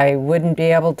different, that I wouldn't be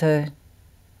able to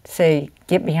say,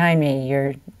 get behind me,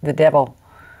 you're the devil.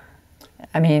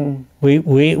 I mean...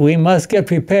 We must get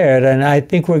prepared, and I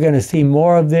think we're going to see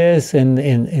more of this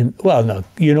well, no,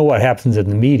 you know what happens in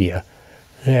the media.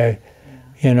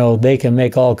 You know, they can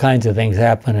make all kinds of things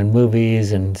happen in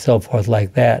movies and so forth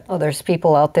like that. Oh, there's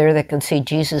people out there that can see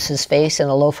Jesus' face in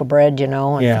a loaf of bread, you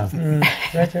know. And yeah.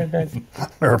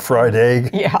 Or a fried egg.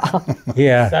 Yeah.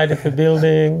 Yeah. Side of a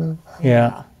building.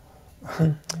 Yeah.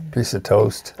 Piece of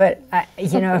toast. But,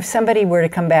 you know, if somebody were to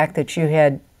come back that you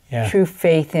had true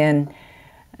faith in,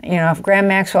 you know, if Graham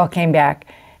Maxwell came back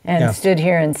and stood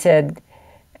here and said,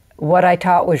 what I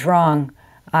taught was wrong,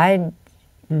 I'd...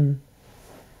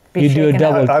 You do a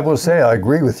double. I will say I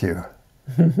agree with you.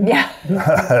 Yeah.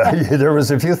 There was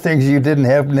a few things you didn't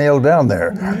have nailed down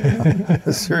there.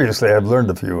 Seriously, I've learned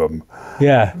a few of them.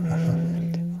 Yeah.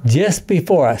 Just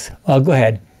before us. Oh, go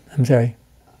ahead. I'm sorry.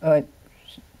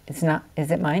 It's not.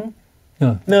 Is it mine?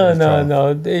 No.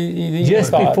 No.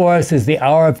 Just before us is the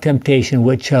hour of temptation,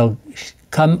 which shall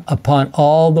come upon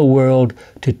all the world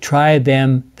to try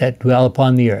them that dwell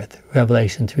upon the earth.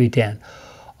 Revelation 3:10.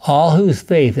 All whose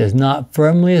faith is not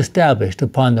firmly established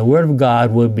upon the Word of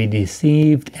God will be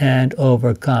deceived and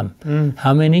overcome.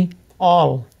 How many?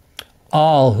 All.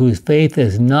 All whose faith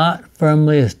is not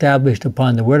firmly established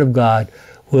upon the Word of God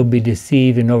will be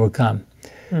deceived and overcome.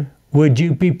 Would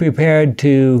you be prepared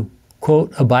to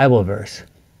quote a Bible verse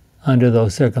under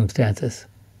those circumstances?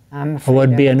 I'm Or afraid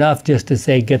would it be I- enough just to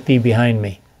say, get thee behind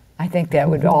me? I think that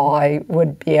would all I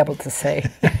would be able to say.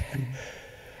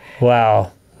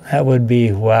 Wow. That would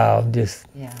be, wow, just,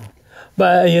 Yeah.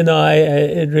 But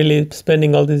I really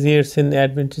spending all these years in the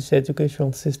Adventist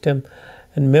educational system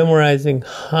and memorizing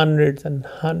hundreds and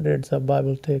hundreds of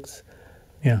Bible texts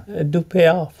yeah, do pay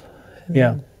off. And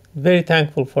yeah, very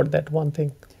thankful for that one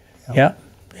thing. yeah.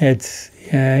 It's,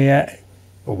 yeah,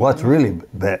 But what's really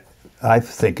bad, I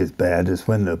think is bad, is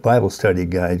when the Bible study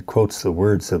guide quotes the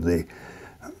words of the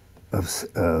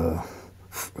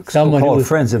Someone who so-called was-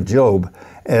 friends of Job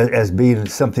as being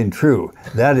something true.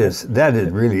 That is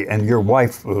really, and your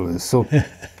wife was so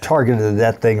targeted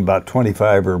that thing about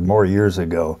 25 or more years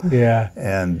ago. yeah.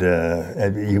 And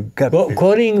you got Well,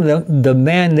 quoting the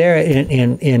man there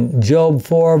in Job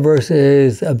 4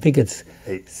 verses, I think it's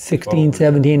 16,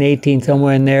 17, 18,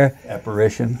 somewhere in there.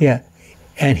 apparition. Yeah.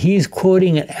 And he's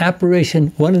quoting an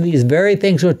apparition. One of these very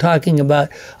things we're talking about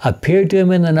appeared to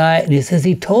him in the night. And he says,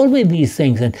 he told me these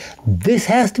things. And this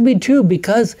has to be true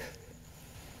because,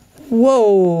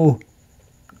 whoa.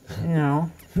 No.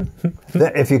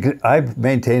 If you can, I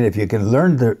maintain if you can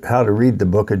learn how to read the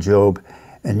book of Job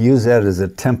and use that as a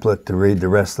template to read the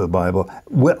rest of the Bible,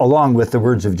 along with the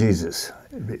words of Jesus.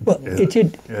 Well, it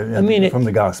should, I mean, from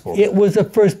the Gospels. it was the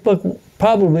first book,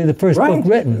 probably the first Right, book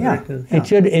written. yeah,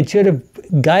 It should have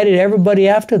guided everybody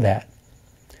after that.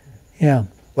 Yeah.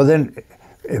 Well, then,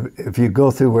 if you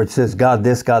go through where it says God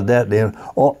this, God that,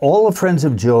 all the friends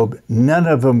of Job, none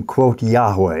of them quote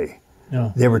Yahweh.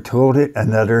 No. They were told it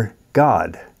another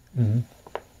God.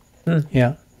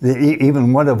 Yeah.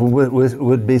 Even one of them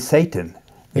would be Satan.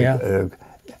 Yeah.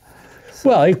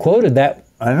 Well, he quoted that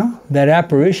I know.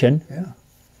 apparition. Yeah.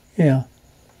 Yeah.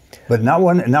 But not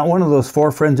one of those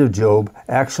four friends of Job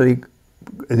actually.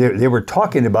 They were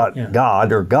talking about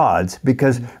God or gods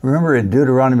because remember in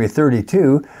Deuteronomy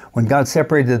 32 when God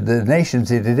separated the nations,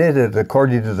 He did it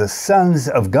according to the sons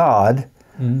of God,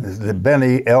 the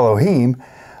Beni Elohim.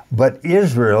 But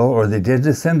Israel, or the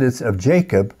descendants of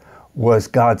Jacob, was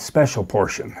God's special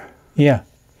portion, Yeah.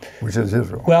 which is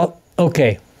Israel. Well,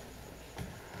 okay.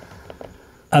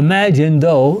 Imagine,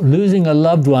 though, losing a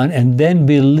loved one and then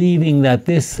believing that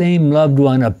this same loved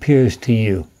one appears to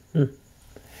you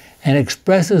and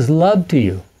expresses love to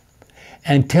you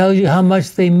and tells you how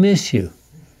much they miss you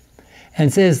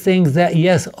and says things that,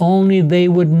 yes, only they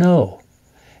would know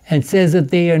and says that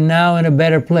they are now in a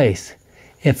better place.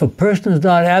 If a person is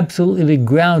not absolutely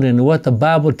grounded in what the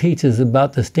Bible teaches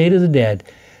about the state of the dead,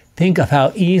 think of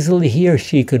how easily he or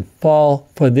she could fall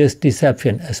for this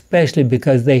deception, especially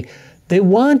because they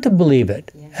want to believe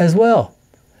it as well,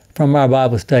 from our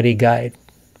Bible study guide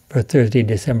for Thursday,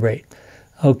 December 8th.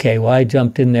 Okay, well, I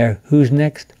jumped in there. Who's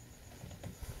next?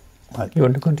 You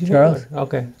want to continue? Charles?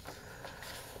 Okay.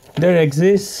 There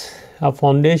exists a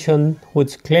foundation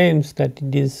which claims that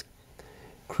it is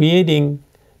creating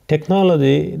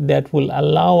technology that will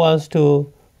allow us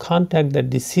to contact the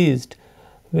deceased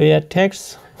via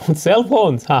text, cell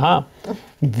phones, video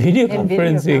And video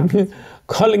conferencing,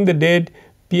 calling the dead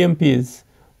PMPs,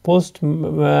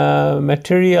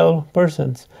 post-material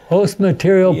persons.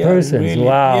 Post-material persons, really,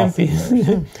 wow.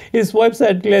 PMPs. His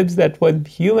website claims that when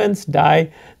humans die,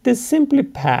 they simply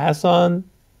pass on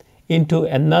into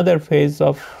another phase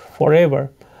of forever,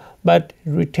 but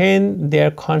retain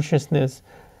their consciousness.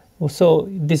 So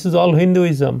this is all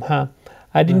Hinduism,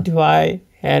 identify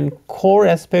and core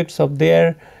aspects of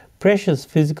their precious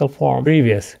physical form.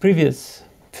 Previous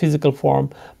physical form.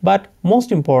 But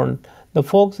most important, the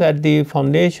folks at the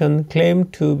foundation claim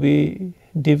to be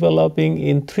developing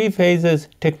in 3 phases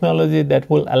technology that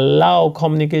will allow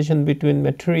communication between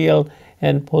material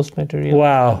and post-material.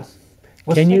 Wow.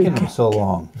 What's Can you- taking them so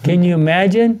long? Can you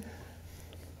imagine?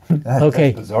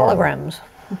 Okay. That's bizarre. Holograms.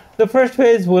 The first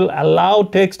phase will allow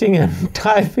texting and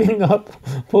typing up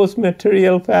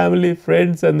post-material family,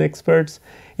 friends, and experts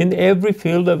in every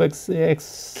field of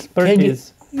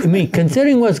expertise. I mean,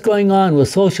 considering what's going on with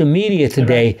social media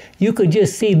today, you could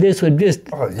just see this would just,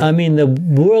 I mean, the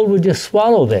world would just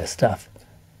swallow this stuff.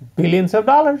 Billions of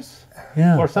dollars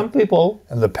Yeah. for some people.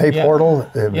 And the pay Yeah. portal,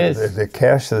 Yes. the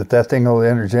cash that thing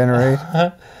will generate.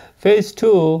 Phase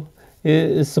 2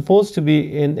 is supposed to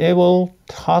be enable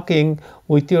talking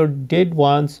with your dead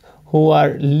ones who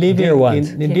are living Dear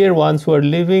ones. dear ones who are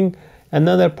living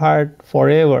another part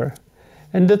forever.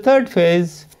 And the third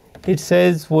phase, it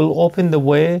says, will open the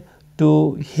way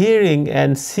to hearing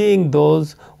and seeing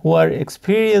those who are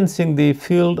experiencing the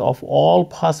field of all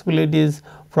possibilities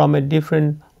from a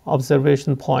different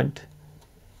observation point.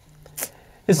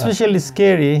 Especially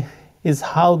scary is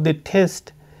how the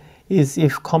test is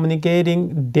if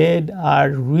communicating dead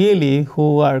are really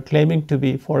who are claiming to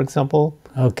be. For example,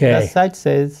 the site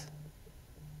says,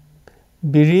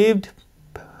 bereaved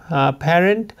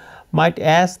parent might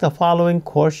ask the following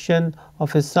question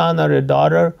of a son or a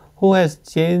daughter who has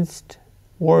changed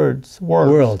words.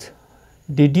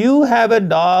 Did you have a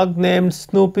dog named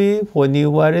Snoopy when you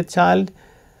were a child?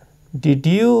 Did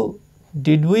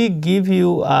we give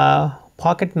you a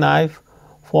pocket knife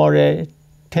for a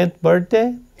 10th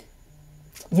birthday?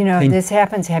 You know, this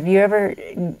happens. Have you ever,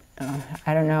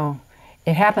 I don't know,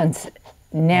 it happens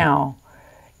now.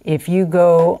 If you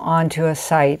go onto a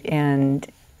site and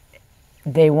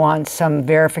they want some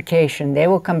verification, they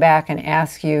will come back and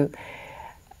ask you,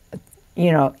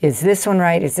 you know, is this one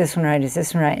right? Is this one right? Is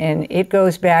this one right? And it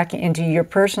goes back into your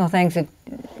personal things that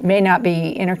may not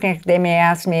be interconnected. They may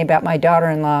ask me about my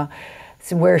daughter-in-law,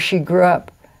 where she grew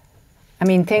up. I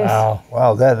mean, things.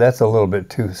 Wow, that's a little bit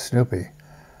too Snoopy.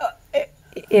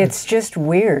 It's just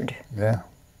weird. Yeah.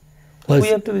 Well,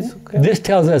 this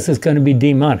tells us it's going to be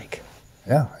demonic.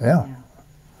 Yeah.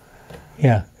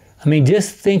 I mean,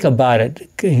 just think about it.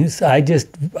 I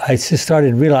just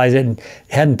started realizing and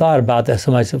hadn't thought about that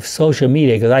so much of social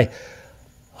media, because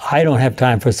I don't have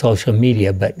time for social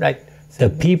media, but the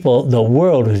people, the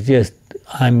world is just,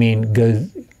 I mean,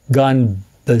 gone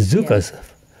bazookas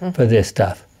for this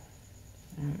stuff.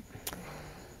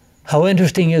 How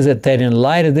interesting is it that in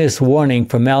light of this warning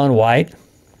from Ellen White,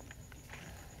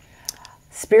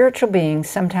 spiritual beings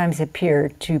sometimes appear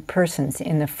to persons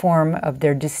in the form of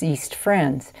their deceased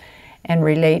friends and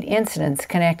relate incidents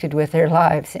connected with their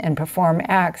lives and perform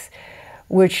acts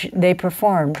which they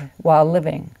performed while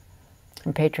living.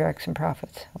 From Patriarchs and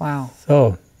Prophets. Wow.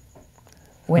 So,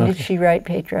 when did she write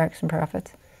Patriarchs and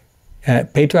Prophets?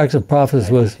 Patriarchs and Prophets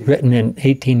was written in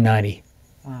 1890.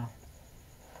 Wow.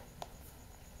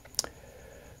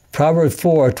 Proverbs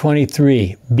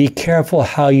 4:23. Be careful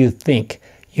how you think.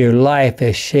 Your life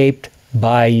is shaped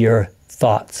by your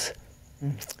thoughts.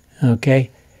 Okay?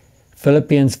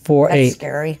 Philippians 4:8. That's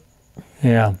scary.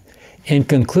 Yeah. In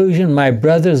conclusion, my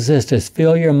brothers and sisters,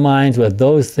 fill your minds with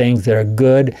those things that are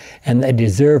good and that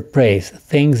deserve praise,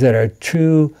 things that are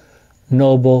true,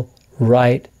 noble,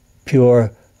 right,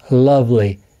 pure,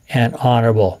 lovely, and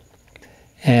honorable.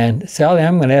 And Sally,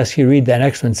 I'm going to ask you to read that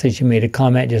next one since you made a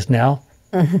comment just now.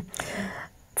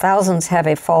 Thousands have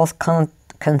a false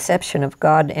conception of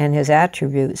God and his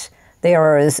attributes. They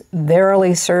are as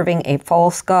verily serving a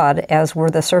false god as were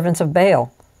the servants of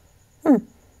Baal.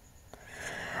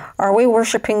 Are we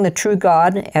worshiping the true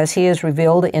God as he is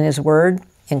revealed in his word,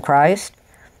 in Christ,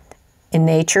 in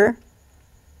nature?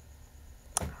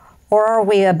 Or are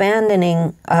we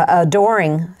adoring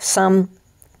some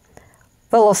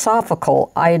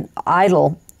philosophical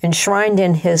idol enshrined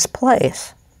in his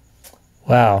place?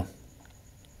 Wow.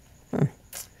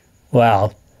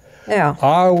 Wow. Yeah.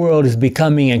 Our world is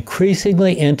becoming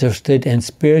increasingly interested in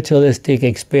spiritualistic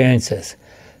experiences,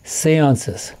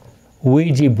 seances,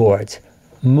 Ouija boards,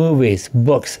 movies,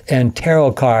 books, and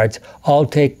tarot cards all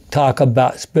talk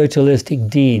about spiritualistic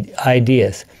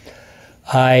ideas.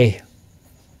 I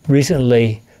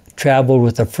recently traveled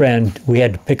with a friend. We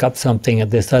had to pick up something at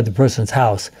this other person's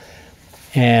house,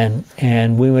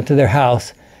 and we went to their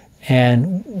house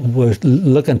and were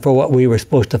looking for what we were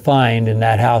supposed to find in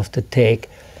that house to take,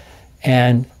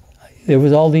 and there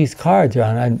was all these cards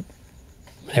around.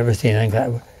 I'd never seen anything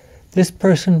like that. This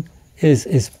person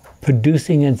is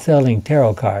producing and selling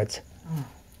tarot cards.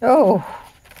 Oh.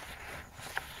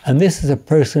 And this is a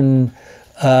person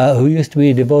who used to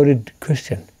be a devoted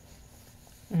Christian,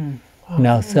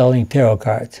 now selling tarot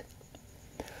cards.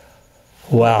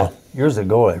 Wow. Years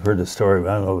ago, I heard a story,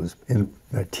 I don't know, it was in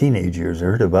my teenage years, I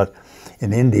heard about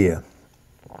in India,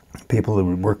 people that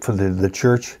would work for the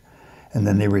church, and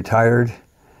then they retired,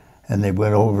 and they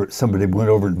went over, somebody went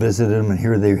over and visited them, and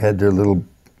here they had their little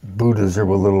Buddhas or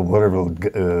little whatever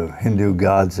Hindu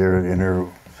gods there in there.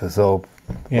 So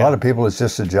a lot of people, it's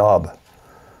just a job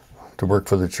to work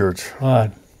for the church.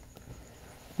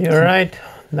 You're right.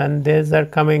 And days are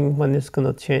coming when it's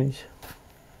going to change.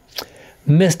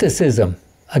 Mysticism,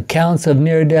 accounts of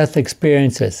near-death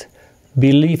experiences,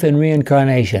 belief in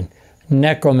reincarnation,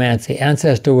 necromancy,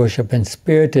 ancestor worship, and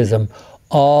spiritism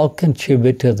all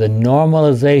contribute to the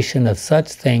normalization of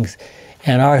such things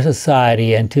in our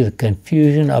society and to the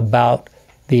confusion about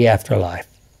the afterlife.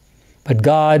 But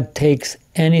God takes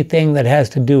anything that has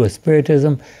to do with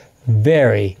Spiritism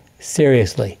very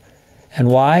seriously. And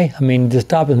why? I mean, just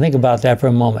stop and think about that for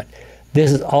a moment.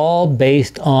 This is all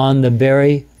based on the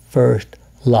very first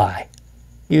lie.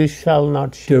 You shall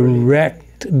not surely.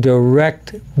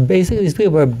 Direct. Basically, these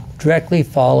people are directly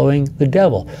following the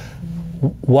devil.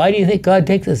 Why do you think God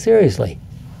takes it seriously?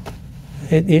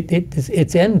 It's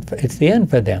the end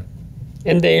for them.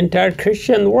 In the entire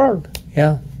Christian world.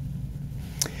 Yeah.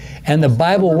 And the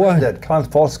Bible warns that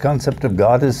false concept of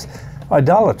God is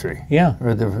idolatry. Yeah.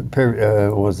 Or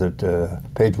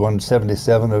page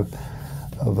 177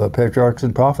 of Patriarchs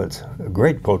and Prophets? A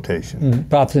great quotation.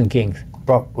 Prophets and Kings.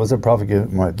 Was it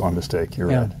Prophet? My mistake. You're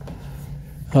right.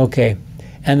 Okay.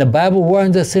 And the Bible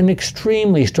warns us in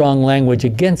extremely strong language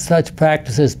against such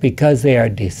practices because they are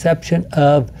deception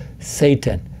of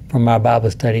Satan, from our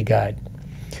Bible study guide.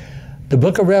 The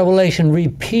book of Revelation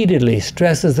repeatedly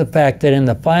stresses the fact that in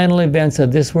the final events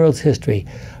of this world's history,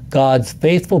 God's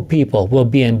faithful people will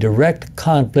be in direct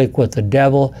conflict with the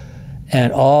devil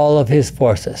and all of his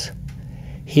forces.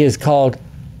 He is called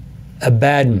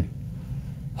Abaddon,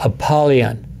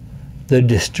 Apollyon, the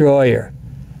destroyer,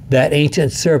 that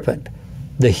ancient serpent,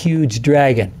 the huge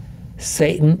dragon,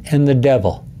 Satan, and the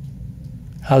devil.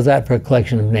 How's that for a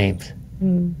collection of names?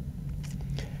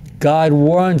 God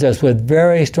warns us with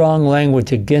very strong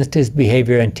language against his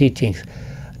behavior and teachings.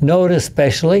 Note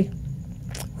especially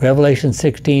Revelation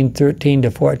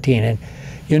 16:13-14. And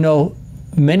you know,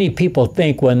 many people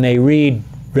think when they read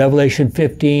Revelation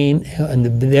 15,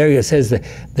 and there it says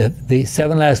the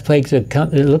seven last plagues it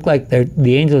look like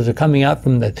the angels are coming out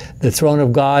from the throne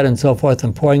of God and so forth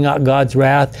and pouring out God's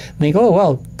wrath. And they go, oh,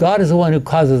 well, God is the one who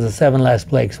causes the seven last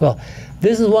plagues. Well,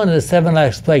 this is one of the seven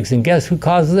last plagues, and guess who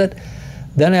causes it?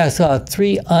 Then I saw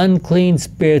 3 unclean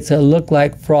spirits that looked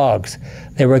like frogs.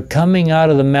 They were coming out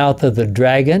of the mouth of the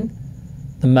dragon,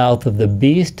 the mouth of the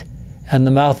beast, and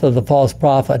the mouth of the false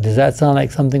prophet. Does that sound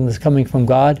like something that's coming from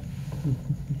God?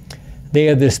 They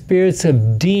are the spirits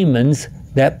of demons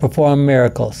that perform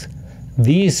miracles.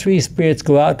 These 3 spirits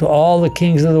go out to all the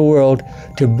kings of the world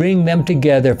to bring them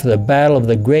together for the battle of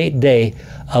the great day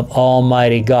of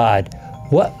Almighty God.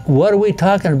 What are we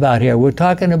talking about here? We're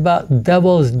talking about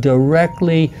devils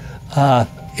directly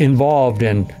involved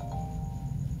in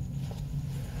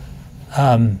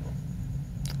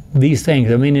these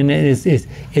things. I mean, and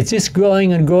it's just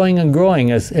growing and growing and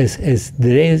growing as the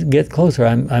days get closer,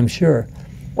 I'm sure.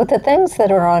 With the things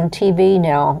that are on TV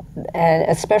now, and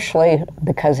especially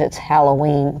because it's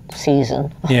Halloween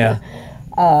season, yeah,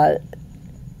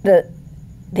 the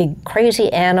crazy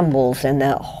animals and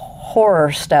the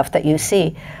horror stuff that you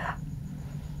see,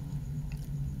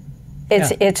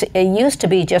 it used to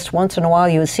be just once in a while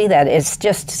you would see that. It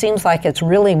just seems like it's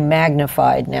really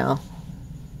magnified now.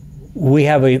 We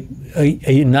have a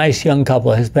nice young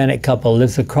couple, a Hispanic couple,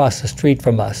 lives across the street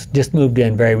from us, just moved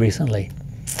in very recently,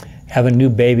 have a new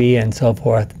baby and so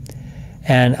forth.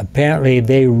 And apparently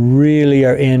they really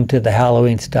are into the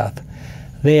Halloween stuff.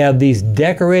 They have these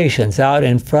decorations out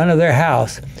in front of their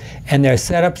house, and they're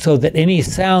set up so that any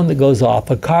sound that goes off,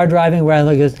 a car driving around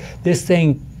like this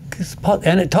thing,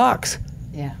 and it talks.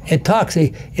 Yeah. It talks.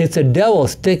 It's a devil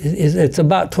stick. It's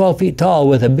about 12 feet tall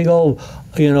with a big old,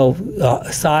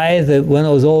 scythe, one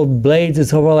of those old blades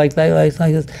that's over like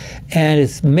this, and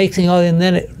it's mixing all, and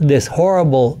then this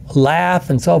horrible laugh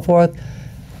and so forth.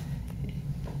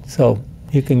 So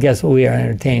you can guess what we are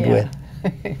entertained with.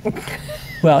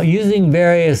 Well, using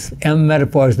various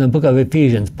metaphors in the book of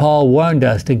Ephesians, Paul warned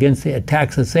us against the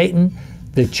attacks of Satan.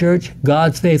 The church,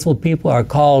 God's faithful people, are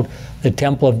called the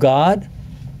temple of God,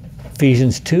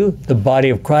 Ephesians 2, the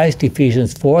body of Christ,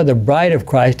 Ephesians 4, the bride of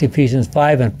Christ, Ephesians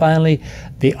 5, and finally,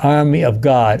 the army of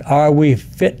God. Are we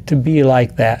fit to be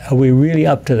like that? Are we really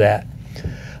up to that?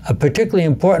 A particularly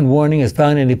important warning is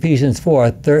found in Ephesians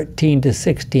 4,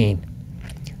 13-16.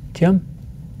 Jim?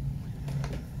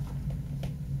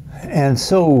 And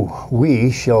so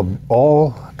we shall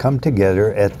all come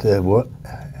together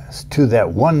to that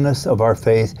oneness of our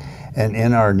faith, and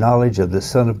in our knowledge of the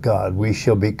Son of God, we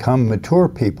shall become mature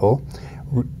people,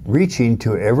 reaching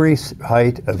to every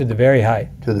height of to the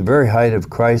very height of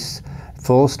Christ's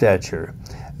full stature.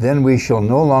 Then we shall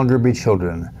no longer be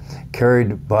children,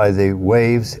 carried by the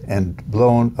waves and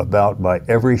blown about by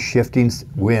every shifting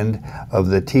wind of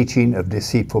the teaching of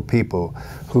deceitful people,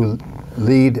 who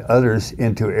lead others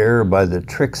into error by the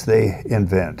tricks they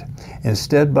invent.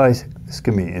 Instead, by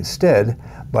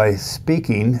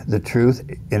speaking the truth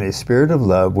in a spirit of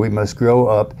love, we must grow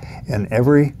up in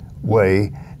every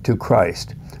way to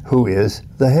Christ, who is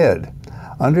the head.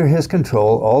 Under his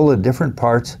control, all the different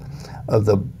parts of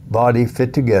the body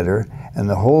fit together and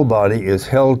the whole body is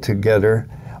held together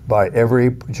by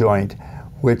every joint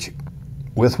with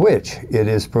which it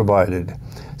is provided.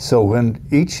 So when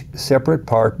each separate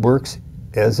part works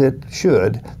as it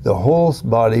should, the whole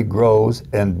body grows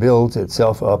and builds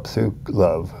itself up through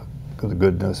love. The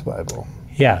Good News Bible.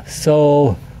 Yeah,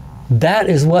 so that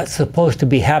is what's supposed to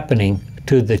be happening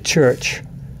to the church,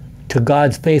 to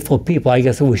God's faithful people. I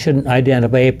guess we shouldn't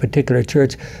identify a particular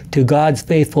church, to God's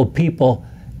faithful people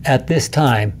at this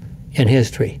time in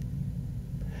history.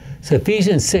 So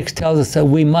Ephesians 6 tells us that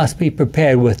we must be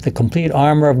prepared with the complete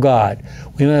armor of God.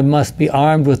 We must be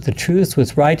armed with the truth,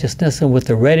 with righteousness, and with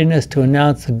the readiness to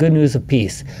announce the good news of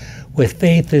peace. With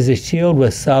faith as a shield,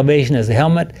 with salvation as a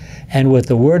helmet, and with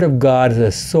the Word of God as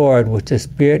a sword which the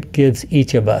Spirit gives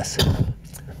each of us.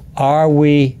 Are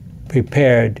we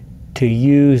prepared to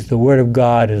use the Word of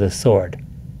God as a sword?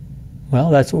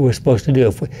 Well, that's what we're supposed to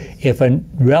do. If a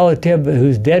relative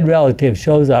whose dead relative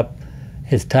shows up,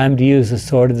 it's time to use the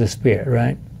sword of the Spirit,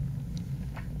 right?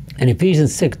 In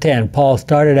Ephesians 6:10, Paul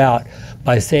started out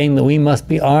by saying that we must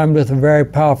be armed with a very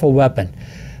powerful weapon.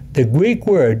 The Greek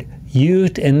word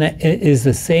used is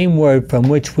the same word from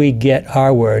which we get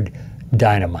our word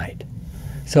dynamite.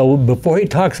 So before he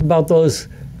talks about those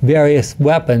various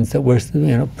weapons that were,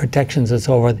 protections and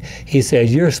so forth, he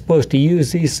says you're supposed to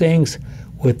use these things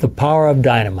with the power of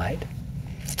dynamite.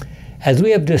 As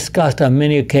we have discussed on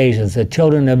many occasions, the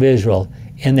children of Israel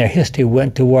in their history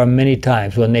went to war many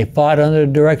times. When they fought under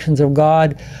the directions of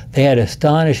God, they had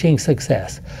astonishing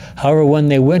success. However, when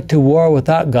they went to war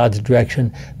without God's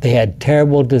direction, they had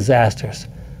terrible disasters.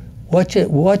 What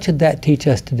should that teach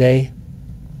us today?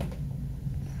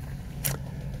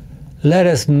 Let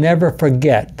us never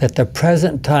forget that the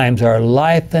present times are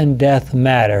life and death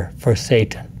matter for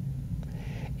Satan.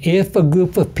 If a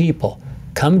group of people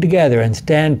come together and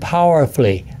stand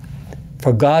powerfully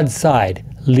for God's side,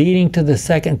 leading to the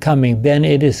second coming, then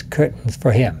it is curtains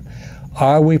for him.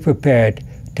 Are we prepared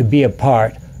to be a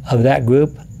part of that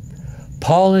group?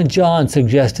 Paul and John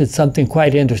suggested something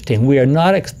quite interesting. We are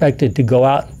not expected to go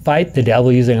out and fight the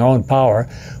devil using our own power.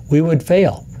 We would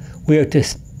fail. We are to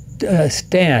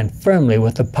stand firmly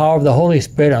with the power of the Holy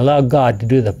Spirit and allow God to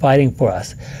do the fighting for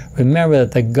us. Remember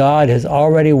that the God has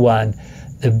already won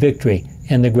the victory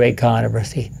in the great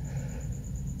controversy.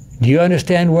 Do you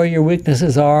understand where your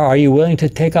weaknesses are? Are you willing to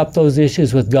take up those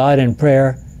issues with God in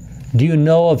prayer? Do you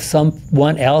know of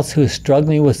someone else who is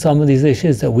struggling with some of these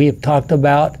issues that we have talked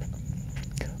about?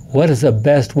 What is the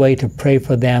best way to pray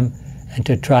for them and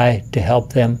to try to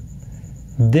help them?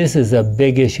 This is a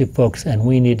big issue, folks, and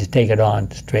we need to take it on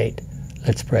straight.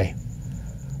 Let's pray.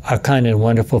 Our kind and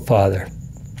wonderful Father,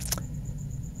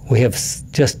 we have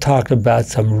just talked about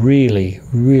some really,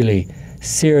 really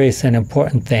serious and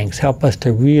important things. Help us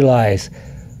to realize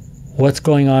what's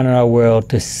going on in our world,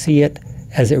 to see it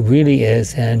as it really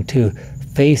is, and to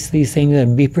face these things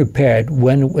and be prepared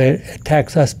when it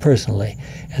attacks us personally,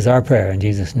 is our prayer in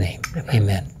Jesus' name.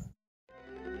 Amen.